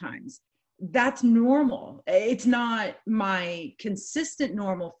depressed sometimes. That's normal. It's not my consistent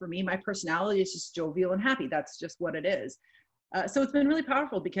normal for me. My personality is just jovial and happy. That's just what it is. So it's been really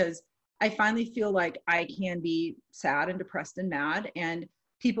powerful, because I finally feel like I can be sad and depressed and mad, and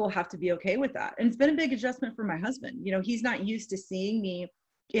people have to be okay with that. And it's been a big adjustment for my husband. He's not used to seeing me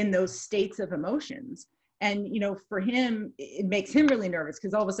in those states of emotions. And, for him, it makes him really nervous,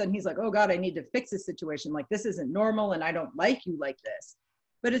 because all of a sudden he's like, oh God, I need to fix this situation. Like, this isn't normal, and I don't like you like this.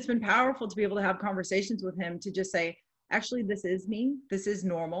 But it's been powerful to be able to have conversations with him, to just say, actually, this is me. This is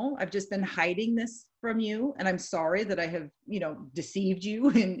normal. I've just been hiding this from you. And I'm sorry that I have, deceived you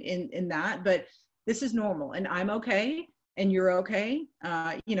in that, but this is normal, and I'm okay. And you're okay.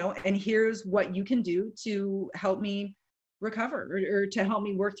 And here's what you can do to help me recover, or to help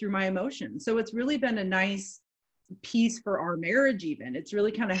me work through my emotions. So it's really been a nice piece for our marriage. Even it's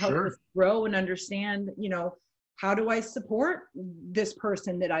really kind of helped us grow and understand, how do I support this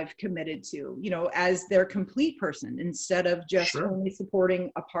person that I've committed to, as their complete person, instead of just only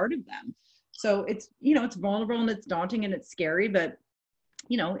supporting a part of them. So it's, it's vulnerable and it's daunting and it's scary, but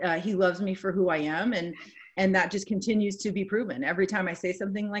he loves me for who I am. And that just continues to be proven. Every time I say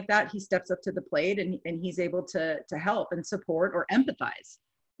something like that, he steps up to the plate, and he's able to help and support or empathize.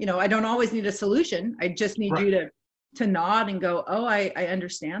 I don't always need a solution. I just need you to nod and go, oh, I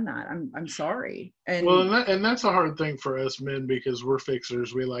understand that. I'm sorry. And that's a hard thing for us men, because we're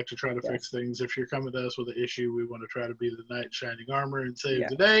fixers. We like to try to fix things. If you're coming to us with an issue, we want to try to be the knight in shining armor and save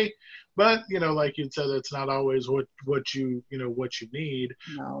the day. But, like you said, it's not always what you need.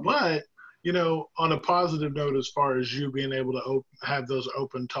 No. But, on a positive note, as far as you being able to have those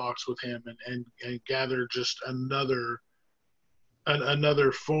open talks with him and gather just another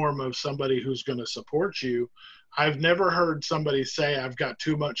form of somebody who's going to support you. I've never heard somebody say, I've got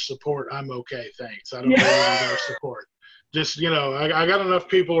too much support. I'm okay. Thanks. I don't need any more support. Just, I got enough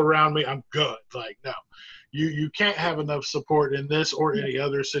people around me. I'm good. Like, no, you can't have enough support in this or any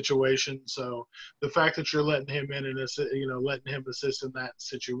other situation. So the fact that you're letting him in and, letting him assist in that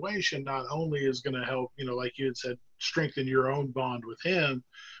situation, not only is going to help, like you had said, strengthen your own bond with him,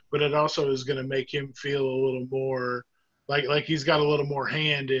 but it also is going to make him feel a little more like he's got a little more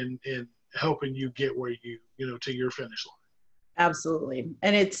hand in helping you get where to your finish line. Absolutely.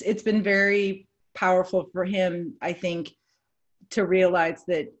 And it's been very powerful for him, I think, to realize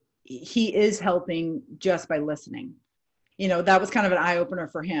that he is helping just by listening. That was kind of an eye opener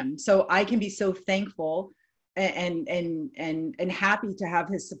for him. So I can be so thankful and happy to have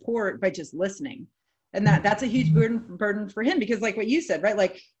his support by just listening. And that's a huge burden for him, because like what you said, right?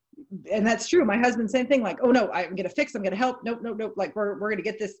 Like, and that's true. My husband, same thing, like, oh no, I'm going to fix, I'm going to help. Nope. Like we're going to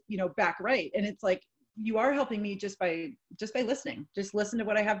get this, back right. And it's like, you are helping me just by listening. Just listen to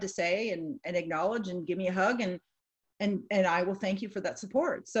what I have to say and acknowledge and give me a hug, and I will thank you for that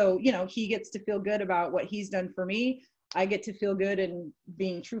support. So, he gets to feel good about what he's done for me. I get to feel good in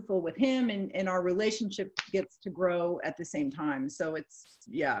being truthful with him, and our relationship gets to grow at the same time. So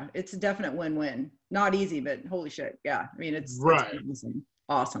it's a definite win-win. Not easy, but holy shit. Yeah. I mean, it's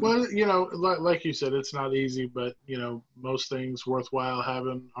awesome. Well, like you said, it's not easy, but most things worthwhile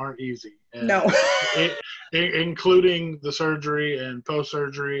having aren't easy. And no. Including the surgery and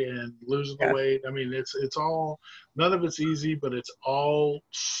post-surgery and losing the weight. I mean, it's all, none of it's easy, but it's all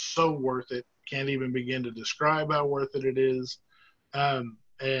so worth it. Can't even begin to describe how worth it is.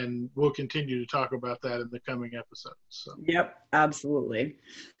 And we'll continue to talk about that in the coming episodes. So. Yep, absolutely.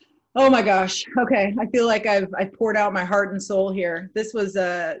 Oh my gosh. Okay. I feel like I've poured out my heart and soul here. This was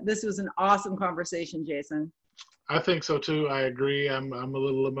an awesome conversation, Jason. I think so too. I agree. I'm a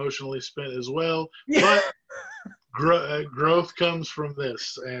little emotionally spent as well, growth comes from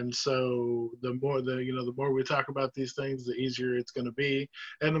this, and so the more we talk about these things, the easier it's going to be,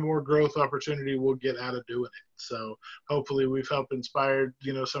 and the more growth opportunity we'll get out of doing it. So hopefully we've helped inspire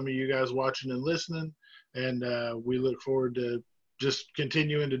some of you guys watching and listening, and we look forward to just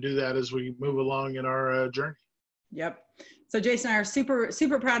continuing to do that as we move along in our journey. Yep. So Jason and I are super,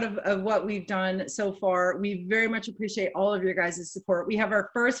 super proud of what we've done so far. We very much appreciate all of your guys' support. We have our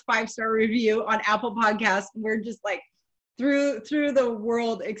first 5-star review on Apple Podcasts. We're just like through the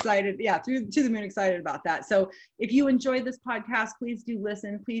world excited. Yeah, through to the moon excited about that. So if you enjoyed this podcast, please do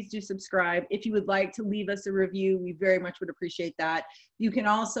listen. Please do subscribe. If you would like to leave us a review, we very much would appreciate that. You can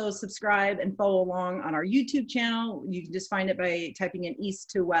also subscribe and follow along on our YouTube channel. You can just find it by typing in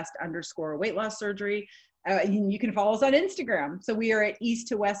East to West _ weight loss surgery. You can follow us on Instagram. So we are at East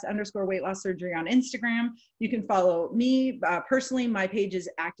to West _ weight loss surgery on Instagram. You can follow me personally. My page is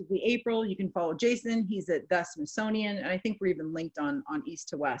Actively April. You can follow Jason. He's at The Smithsonian. And I think we're even linked on East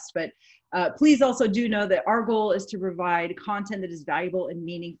to West. But please also do know that our goal is to provide content that is valuable and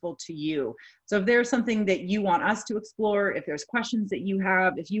meaningful to you. So if there's something that you want us to explore, if there's questions that you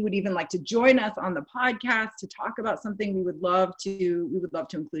have, if you would even like to join us on the podcast to talk about something, we would love to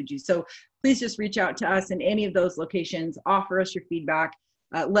include you. So please just reach out to us in any of those locations, offer us your feedback,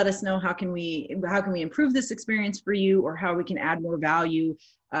 let us know how can we improve this experience for you, or how we can add more value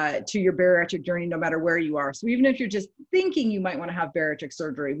to your bariatric journey, no matter where you are. So even if you're just thinking you might want to have bariatric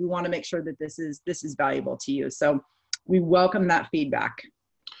surgery, we want to make sure that this is valuable to you. So we welcome that feedback.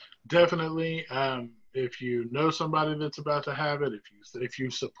 Definitely. If you know somebody that's about to have it, if you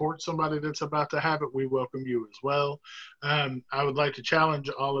support somebody that's about to have it, we welcome you as well. I would like to challenge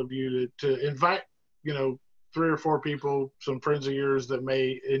all of you to invite, 3 or 4 people, some friends of yours that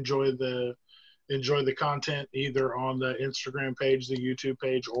may enjoy the content, either on the Instagram page, the YouTube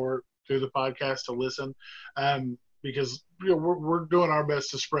page, or through the podcast to listen. Because we're doing our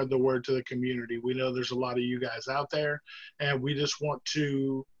best to spread the word to the community. We know there's a lot of you guys out there, and we just want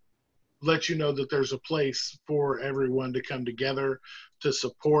to let you know that there's a place for everyone to come together, to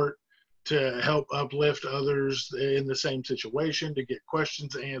support, to help uplift others in the same situation, to get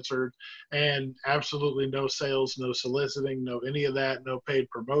questions answered, and absolutely no sales, no soliciting, no any of that, no paid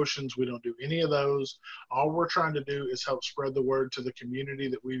promotions. We don't do any of those. All we're trying to do is help spread the word to the community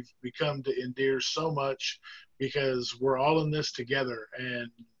that we've become to endear so much, because we're all in this together. And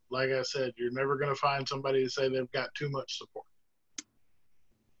like I said, you're never going to find somebody to say they've got too much support.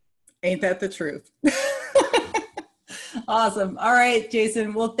 Ain't that the truth? Awesome. All right,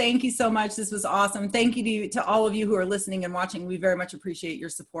 Jason. Well, thank you so much. This was awesome. Thank you to all of you who are listening and watching. We very much appreciate your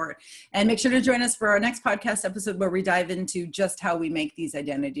support. And make sure to join us for our next podcast episode, where we dive into just how we make these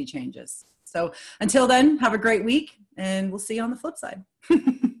identity changes. So until then, have a great week, and we'll see you on the flip side.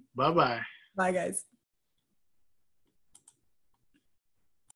 Bye-bye. Bye, guys.